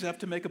stands up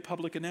to make a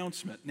public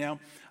announcement. Now,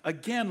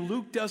 again,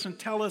 Luke doesn't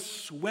tell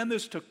us when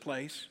this took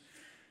place.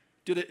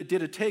 Did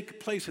it take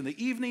place in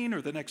the evening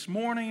or the next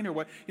morning or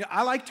what?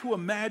 I like to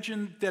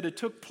imagine that it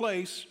took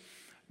place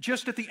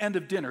just at the end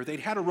of dinner. They'd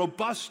had a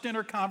robust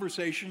dinner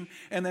conversation,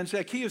 and then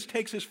Zacchaeus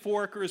takes his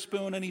fork or a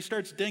spoon and he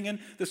starts dinging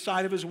the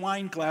side of his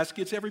wine glass,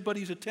 gets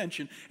everybody's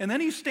attention, and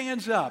then he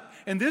stands up,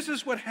 and this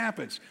is what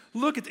happens.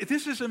 Look at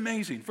this is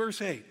amazing.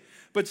 Verse 8.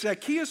 But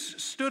Zacchaeus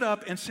stood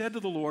up and said to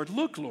the Lord,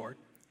 "Look, Lord,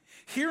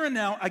 here and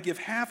now I give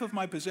half of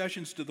my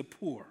possessions to the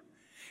poor.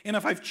 And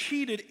if I've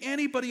cheated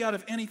anybody out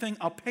of anything,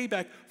 I'll pay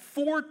back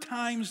 4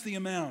 times the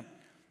amount."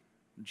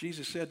 And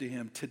Jesus said to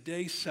him,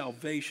 "Today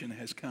salvation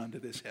has come to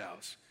this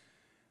house.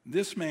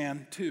 This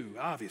man, too,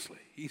 obviously,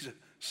 he's a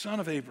son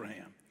of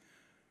Abraham.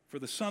 For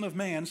the Son of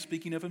Man,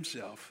 speaking of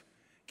himself,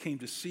 came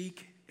to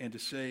seek and to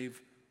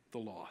save the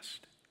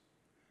lost."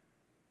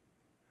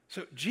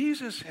 So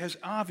Jesus has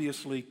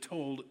obviously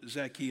told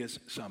Zacchaeus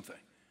something.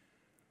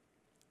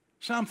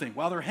 Something,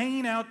 while they're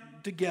hanging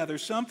out together,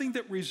 something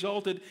that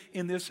resulted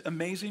in this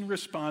amazing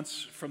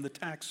response from the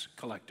tax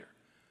collector.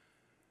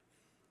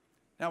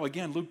 Now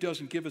again, Luke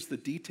doesn't give us the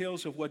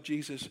details of what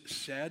Jesus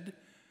said,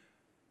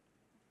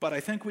 but I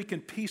think we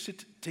can piece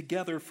it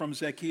together from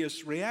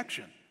Zacchaeus'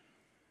 reaction.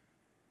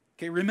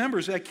 Okay,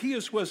 remember,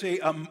 Zacchaeus was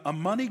a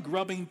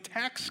money-grubbing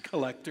tax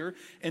collector,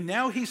 and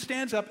now he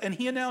stands up and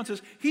he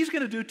announces he's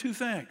going to do 2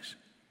 things.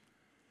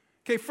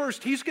 Okay,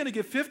 first, he's going to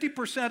give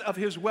 50% of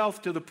his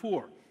wealth to the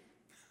poor.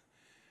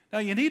 Now,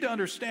 you need to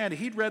understand,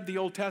 he'd read the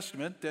Old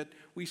Testament that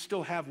we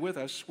still have with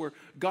us, where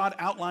God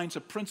outlines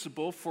a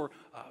principle for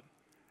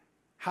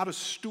how to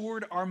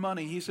steward our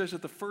money. He says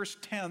that the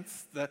first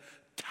tenth, the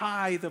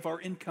tithe of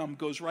our income,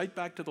 goes right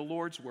back to the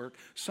Lord's work,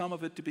 some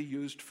of it to be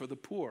used for the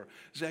poor.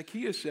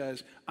 Zacchaeus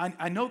says,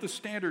 I know the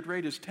standard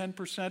rate is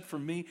 10%. For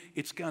me,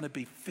 it's going to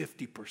be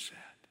 50%.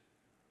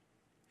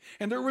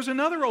 And there was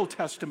another Old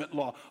Testament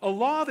law, a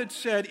law that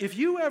said if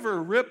you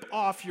ever rip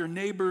off your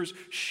neighbor's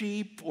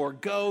sheep or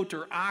goat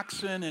or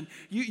oxen and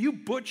you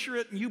butcher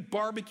it and you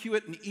barbecue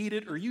it and eat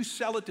it, or you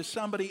sell it to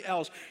somebody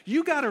else,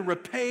 you got to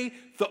repay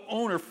the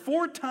owner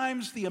 4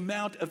 times the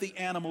amount of the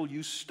animal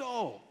you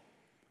stole.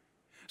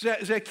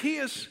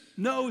 Zacchaeus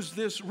knows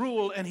this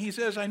rule, and he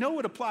says, I know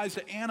it applies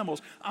to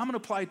animals. I'm going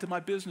to apply it to my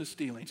business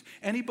dealings.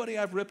 Anybody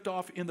I've ripped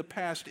off in the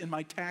past in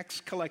my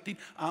tax collecting,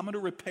 I'm going to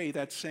repay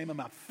that same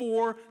amount,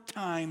 4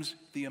 times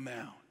the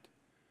amount.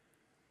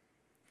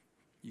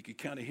 You could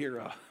kind of hear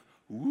a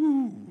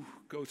woo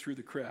go through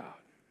the crowd.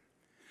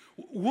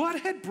 What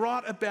had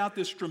brought about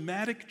this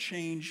dramatic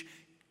change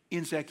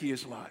in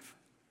Zacchaeus' life?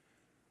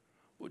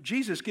 Well,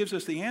 Jesus gives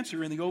us the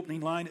answer in the opening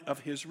line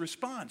of his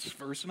response.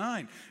 Verse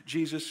 9,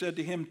 Jesus said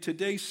to him,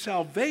 "Today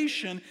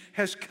salvation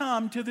has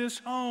come to this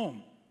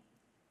home."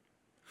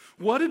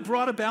 What had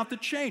brought about the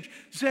change?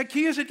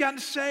 Zacchaeus had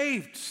gotten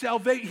saved.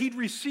 He'd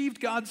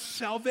received God's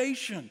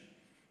salvation.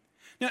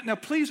 Now,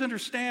 please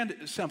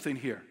understand something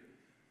here.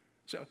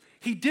 So,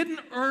 he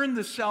didn't earn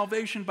the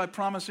salvation by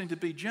promising to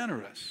be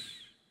generous.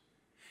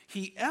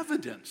 He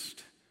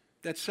evidenced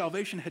that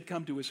salvation had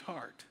come to his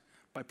heart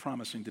by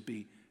promising to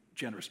be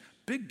generous.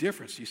 Big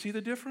difference. You see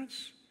the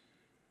difference?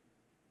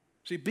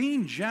 See,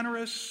 being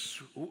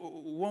generous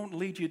won't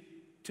lead you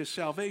to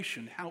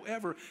salvation.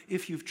 However,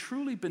 if you've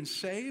truly been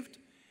saved,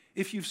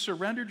 if you've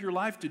surrendered your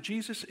life to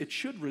Jesus, it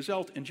should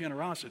result in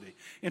generosity.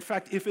 In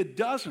fact, if it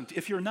doesn't,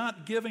 if you're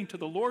not giving to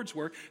the Lord's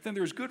work, then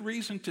there's good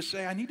reason to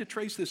say, I need to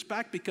trace this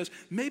back because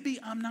maybe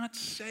I'm not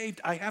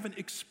saved. I haven't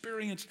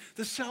experienced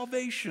the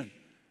salvation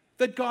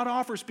that God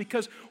offers,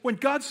 because when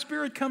God's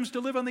Spirit comes to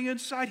live on the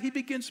inside, he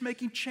begins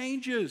making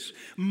changes.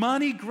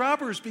 Money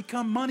grubbers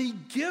become money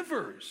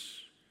givers.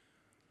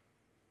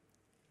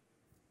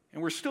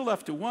 And we're still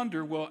left to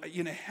wonder, well,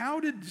 how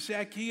did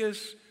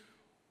Zacchaeus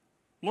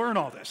learn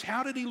all this?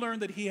 How did he learn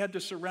that he had to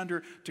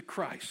surrender to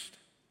Christ?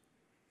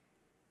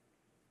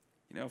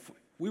 If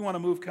we want to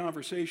move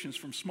conversations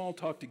from small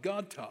talk to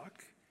God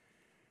talk,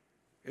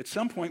 at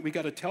some point we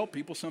got to tell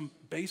people some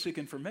basic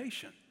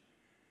information.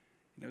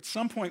 At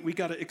some point we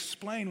got to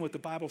explain what the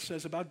Bible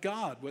says about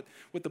God,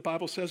 what the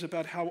Bible says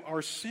about how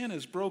our sin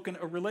has broken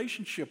a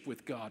relationship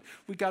with God.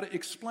 We got to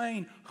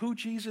explain who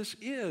Jesus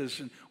is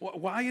and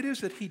why it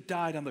is that he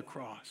died on the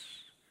cross.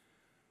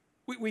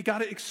 We got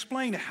to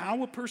explain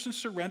how a person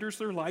surrenders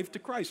their life to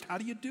Christ. How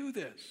do you do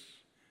this?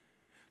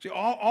 See,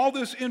 all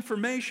this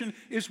information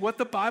is what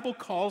the Bible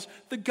calls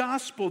the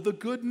gospel, the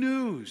good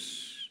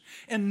news.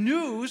 And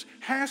news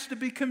has to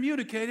be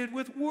communicated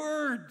with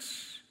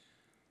words.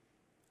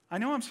 I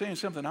know I'm saying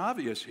something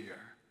obvious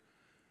here,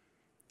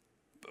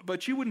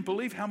 but you wouldn't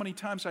believe how many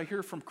times I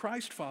hear from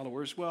Christ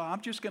followers, well,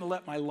 I'm just going to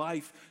let my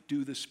life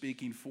do the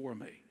speaking for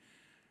me.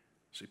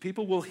 See,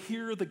 people will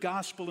hear the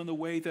gospel in the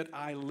way that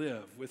I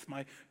live, with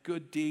my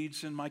good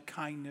deeds and my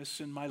kindness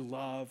and my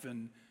love.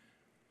 And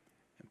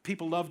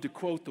people love to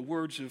quote the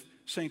words of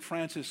St.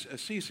 Francis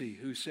Assisi,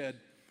 who said,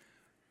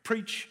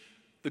 preach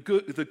the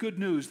good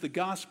news, the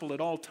gospel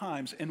at all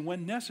times, and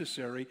when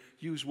necessary,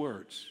 use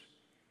words.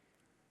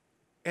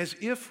 As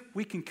if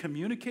we can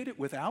communicate it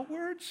without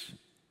words?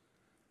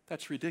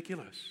 That's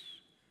ridiculous.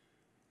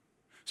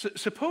 So,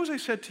 suppose I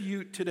said to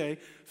you today,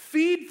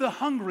 feed the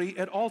hungry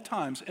at all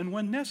times, and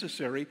when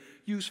necessary,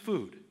 use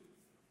food.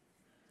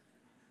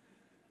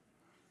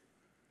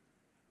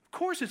 Of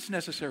course it's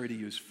necessary to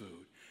use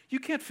food. You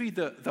can't feed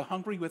the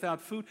hungry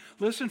without food.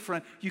 Listen,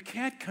 friend, you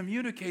can't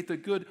communicate the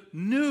good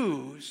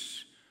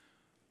news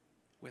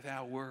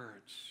without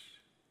words.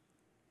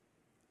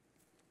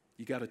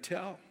 You got to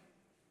tell.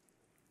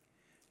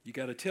 You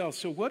got to tell.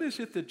 So what is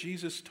it that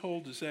Jesus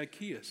told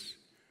Zacchaeus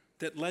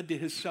that led to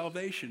his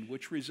salvation,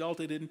 which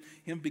resulted in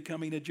him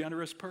becoming a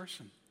generous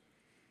person?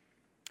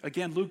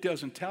 Again, Luke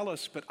doesn't tell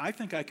us, but I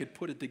think I could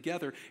put it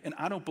together, and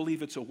I don't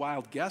believe it's a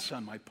wild guess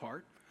on my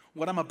part.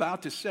 What I'm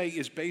about to say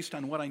is based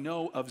on what I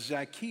know of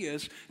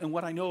Zacchaeus and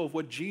what I know of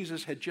what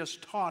Jesus had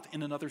just taught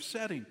in another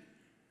setting.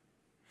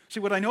 See,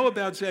 what I know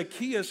about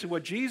Zacchaeus and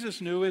what Jesus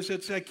knew is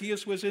that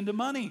Zacchaeus was into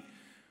money.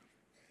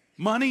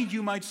 Money,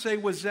 you might say,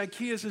 was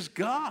Zacchaeus'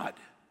 God.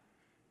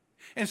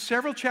 And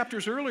several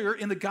chapters earlier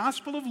in the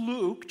Gospel of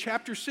Luke,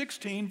 chapter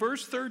 16,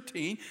 verse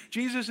 13,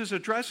 Jesus is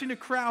addressing a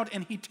crowd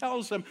and he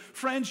tells them,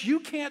 friends, you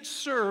can't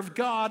serve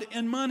God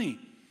and money.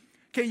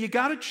 Okay, you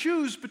got to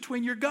choose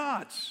between your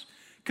gods,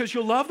 because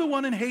you'll love the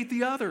one and hate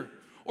the other.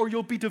 Or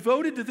you'll be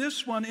devoted to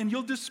this one and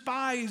you'll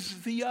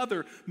despise the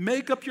other.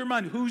 Make up your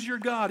mind. Who's your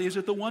God? Is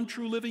it the one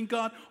true living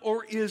God,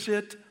 or is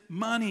it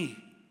money?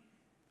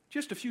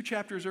 Just a few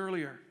chapters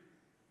earlier,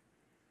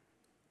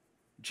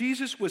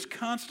 Jesus was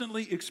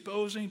constantly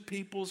exposing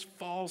people's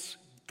false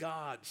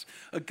gods.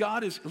 A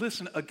God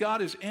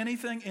is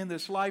anything in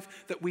this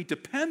life that we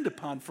depend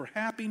upon for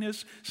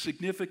happiness,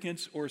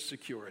 significance, or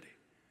security.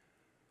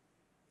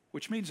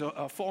 Which means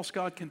a false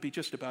god can be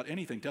just about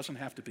anything. It doesn't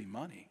have to be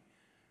money.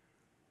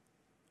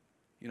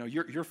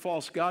 Your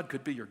false god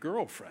could be your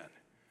girlfriend.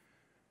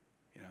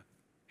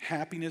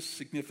 Happiness,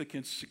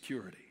 significance,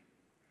 security.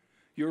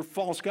 Your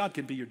false god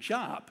can be your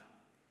job.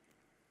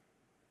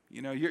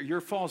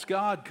 Your false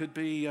god could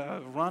be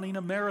running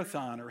a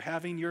marathon or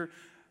having your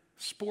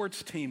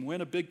sports team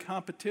win a big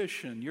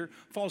competition. Your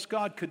false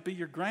god could be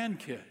your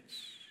grandkids.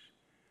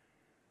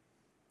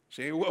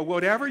 See,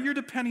 whatever you're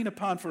depending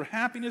upon for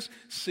happiness,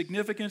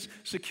 significance,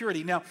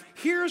 security. Now,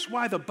 here's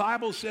why the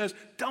Bible says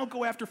don't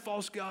go after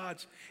false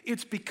gods.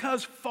 It's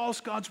because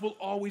false gods will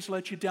always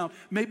let you down.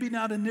 Maybe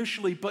not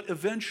initially, but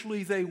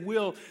eventually they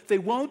will. They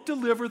won't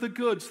deliver the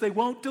goods. They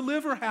won't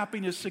deliver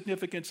happiness,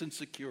 significance, and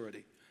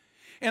security.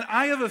 And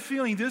I have a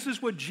feeling this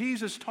is what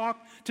Jesus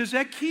talked to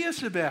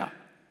Zacchaeus about.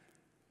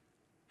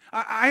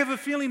 I have a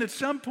feeling at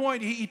some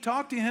point he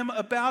talked to him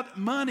about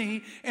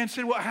money and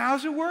said, well,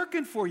 how's it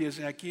working for you,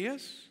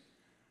 Zacchaeus?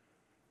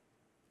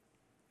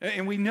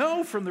 And we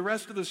know from the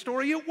rest of the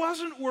story it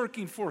wasn't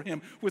working for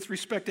him with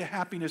respect to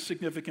happiness,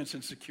 significance,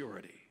 and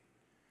security.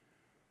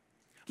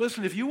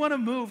 Listen, if you want to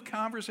move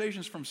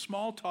conversations from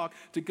small talk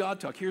to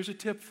God talk, here's a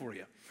tip for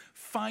you.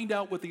 Find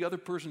out what the other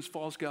person's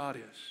false god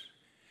is.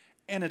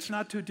 And it's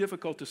not too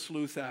difficult to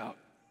sleuth out,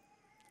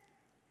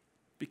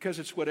 because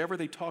it's whatever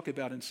they talk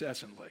about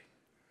incessantly,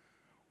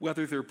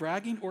 whether they're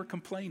bragging or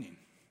complaining.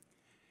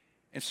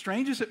 And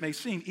strange as it may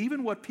seem,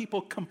 even what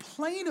people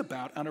complain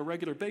about on a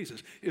regular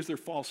basis is their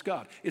false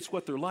god. It's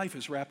what their life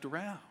is wrapped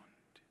around.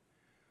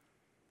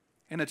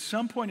 And at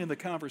some point in the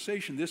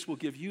conversation, this will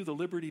give you the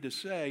liberty to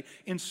say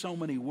in so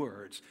many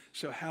words,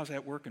 so how's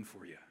that working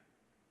for you?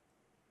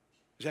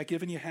 Is that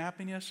giving you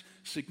happiness,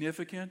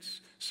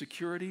 significance,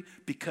 security?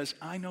 Because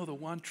I know the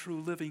one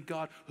true living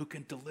God who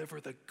can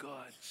deliver the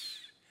goods.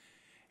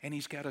 And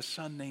he's got a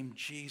son named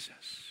Jesus.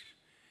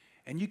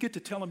 And you get to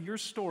tell them your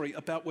story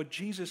about what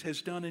Jesus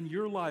has done in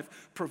your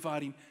life,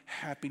 providing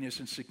happiness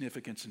and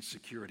significance and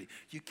security.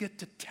 You get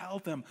to tell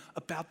them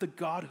about the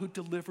God who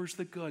delivers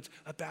the goods,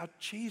 about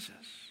Jesus.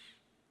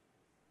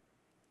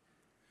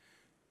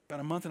 About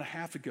a month and a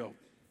half ago,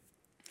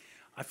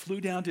 I flew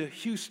down to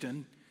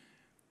Houston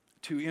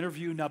to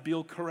interview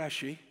Nabil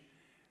Qureshi,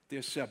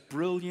 this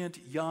brilliant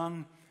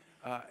young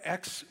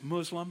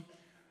ex-Muslim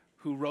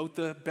who wrote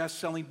the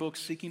best-selling book,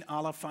 Seeking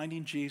Allah,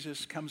 Finding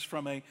Jesus, comes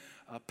from a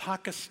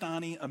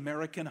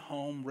Pakistani-American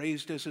home,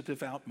 raised as a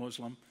devout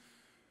Muslim.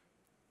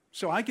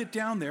 So I get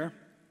down there,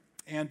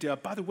 and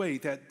by the way,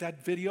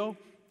 that video,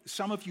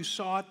 some of you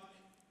saw it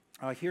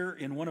here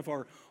in one of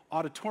our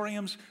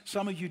auditoriums.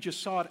 Some of you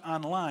just saw it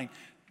online.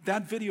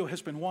 That video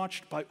has been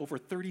watched by over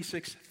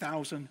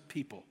 36,000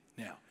 people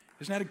now.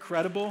 Isn't that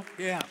incredible?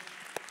 Yeah.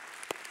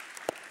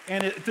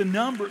 And the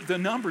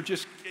number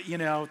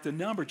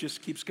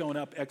just keeps going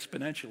up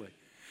exponentially.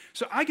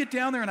 So I get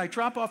down there and I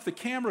drop off the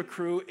camera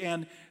crew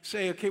and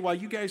say, okay, while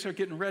you guys are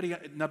getting ready,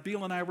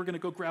 Nabil and I, we're going to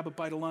go grab a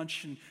bite of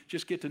lunch and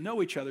just get to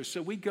know each other.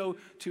 So we go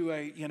to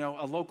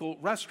a local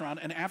restaurant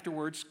and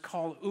afterwards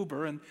call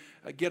Uber and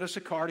get us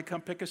a car to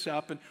come pick us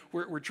up. And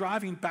we're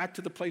driving back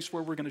to the place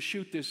where we're going to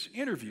shoot this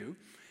interview.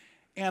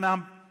 And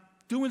I'm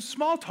doing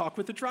small talk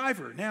with the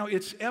driver. Now,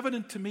 it's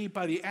evident to me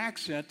by the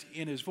accent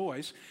in his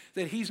voice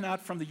that he's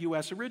not from the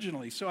U.S.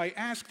 originally. So I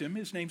asked him,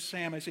 his name's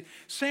Sam, I said,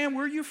 Sam,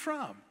 where are you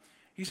from?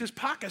 He says,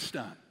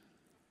 Pakistan.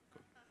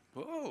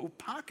 Oh,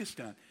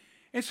 Pakistan.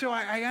 And so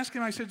I asked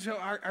him, I said, so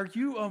are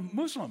you a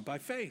Muslim by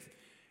faith?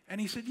 And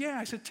he said, yeah.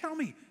 I said, tell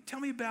me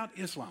about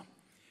Islam.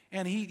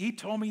 And he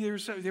told me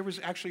there was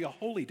actually a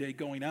holy day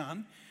going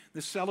on,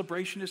 the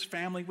celebration his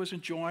family was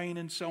enjoying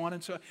and so on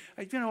and so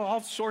on,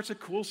 all sorts of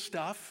cool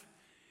stuff.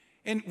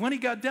 And when he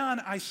got done,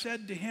 I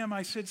said to him,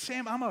 I said,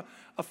 Sam, I'm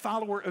a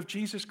follower of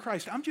Jesus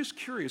Christ. I'm just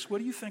curious, what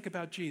do you think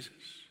about Jesus?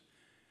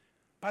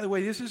 By the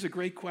way, this is a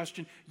great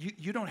question.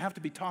 You don't have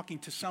to be talking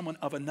to someone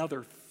of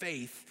another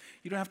faith.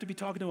 You don't have to be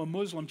talking to a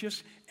Muslim,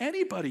 just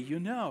anybody you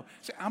know.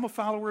 Say, I'm a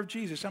follower of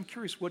Jesus. I'm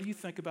curious, what do you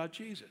think about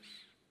Jesus?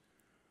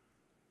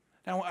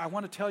 Now, I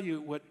want to tell you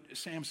what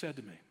Sam said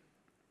to me,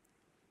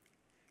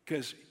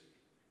 because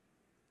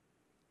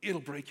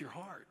it'll break your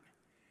heart.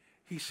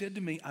 He said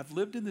to me, I've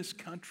lived in this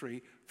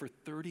country for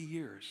 30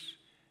 years,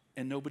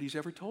 and nobody's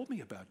ever told me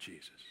about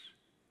Jesus.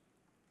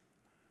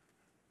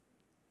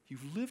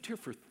 You've lived here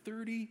for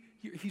 30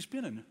 years. He's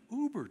been an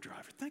Uber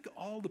driver. Think of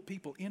all the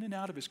people in and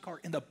out of his car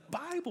in the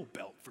Bible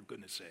Belt, for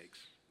goodness sakes.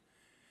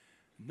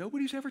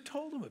 Nobody's ever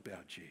told him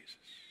about Jesus.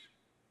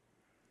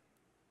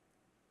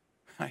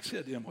 I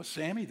said to him, well,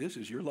 Sammy, this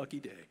is your lucky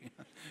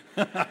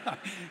day.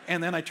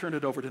 And then I turned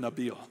it over to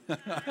Nabil.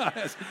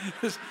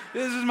 this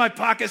is my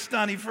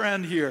Pakistani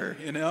friend here,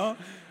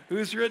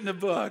 who's written a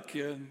book.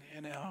 And,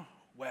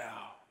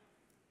 wow.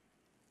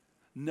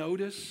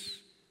 Notice,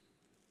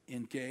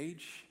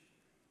 engage,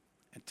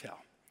 and tell.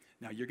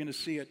 Now, you're going to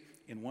see it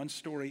in one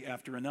story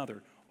after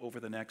another over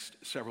the next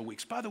several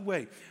weeks. By the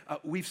way,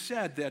 we've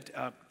said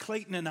that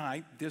Clayton and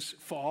I, this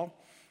fall,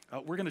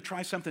 we're going to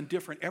try something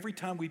different. Every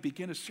time we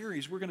begin a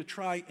series, we're going to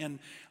try and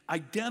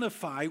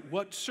identify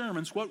what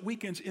sermons, what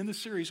weekends in the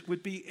series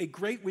would be a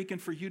great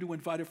weekend for you to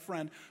invite a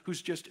friend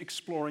who's just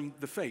exploring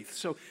the faith.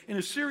 So in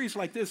a series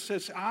like this,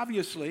 that's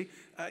obviously,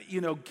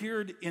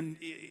 geared in,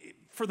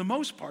 for the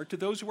most part, to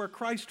those who are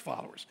Christ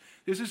followers.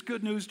 This is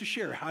good news to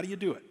share. How do you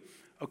do it?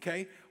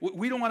 Okay?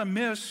 We don't want to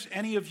miss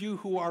any of you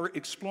who are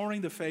exploring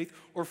the faith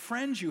or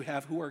friends you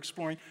have who are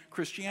exploring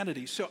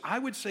Christianity. So I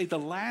would say the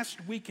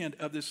last weekend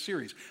of this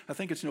series, I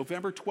think it's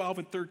November 12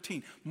 and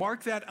 13,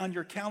 mark that on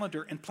your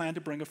calendar and plan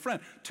to bring a friend.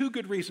 Two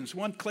good reasons.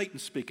 One,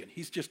 Clayton's speaking.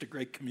 He's just a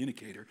great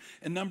communicator.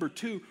 And number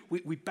two,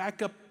 we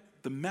back up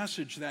the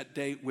message that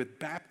day with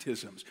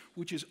baptisms,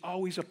 which is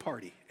always a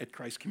party at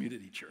Christ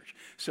Community Church.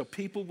 So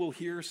people will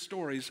hear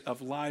stories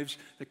of lives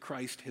that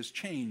Christ has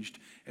changed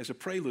as a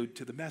prelude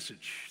to the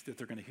message that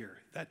they're going to hear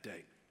that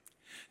day.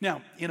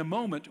 Now, in a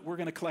moment, we're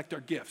going to collect our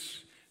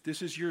gifts.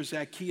 This is your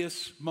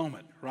Zacchaeus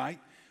moment, right?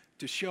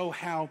 To show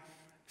how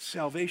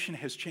salvation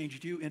has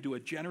changed you into a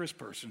generous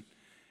person.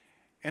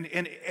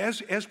 And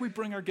as we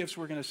bring our gifts,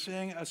 we're going to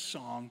sing a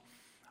song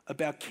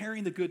about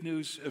carrying the good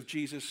news of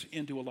Jesus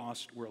into a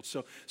lost world.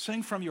 So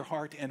sing from your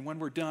heart, and when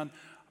we're done,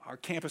 our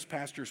campus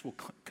pastors will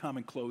come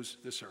and close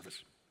the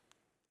service.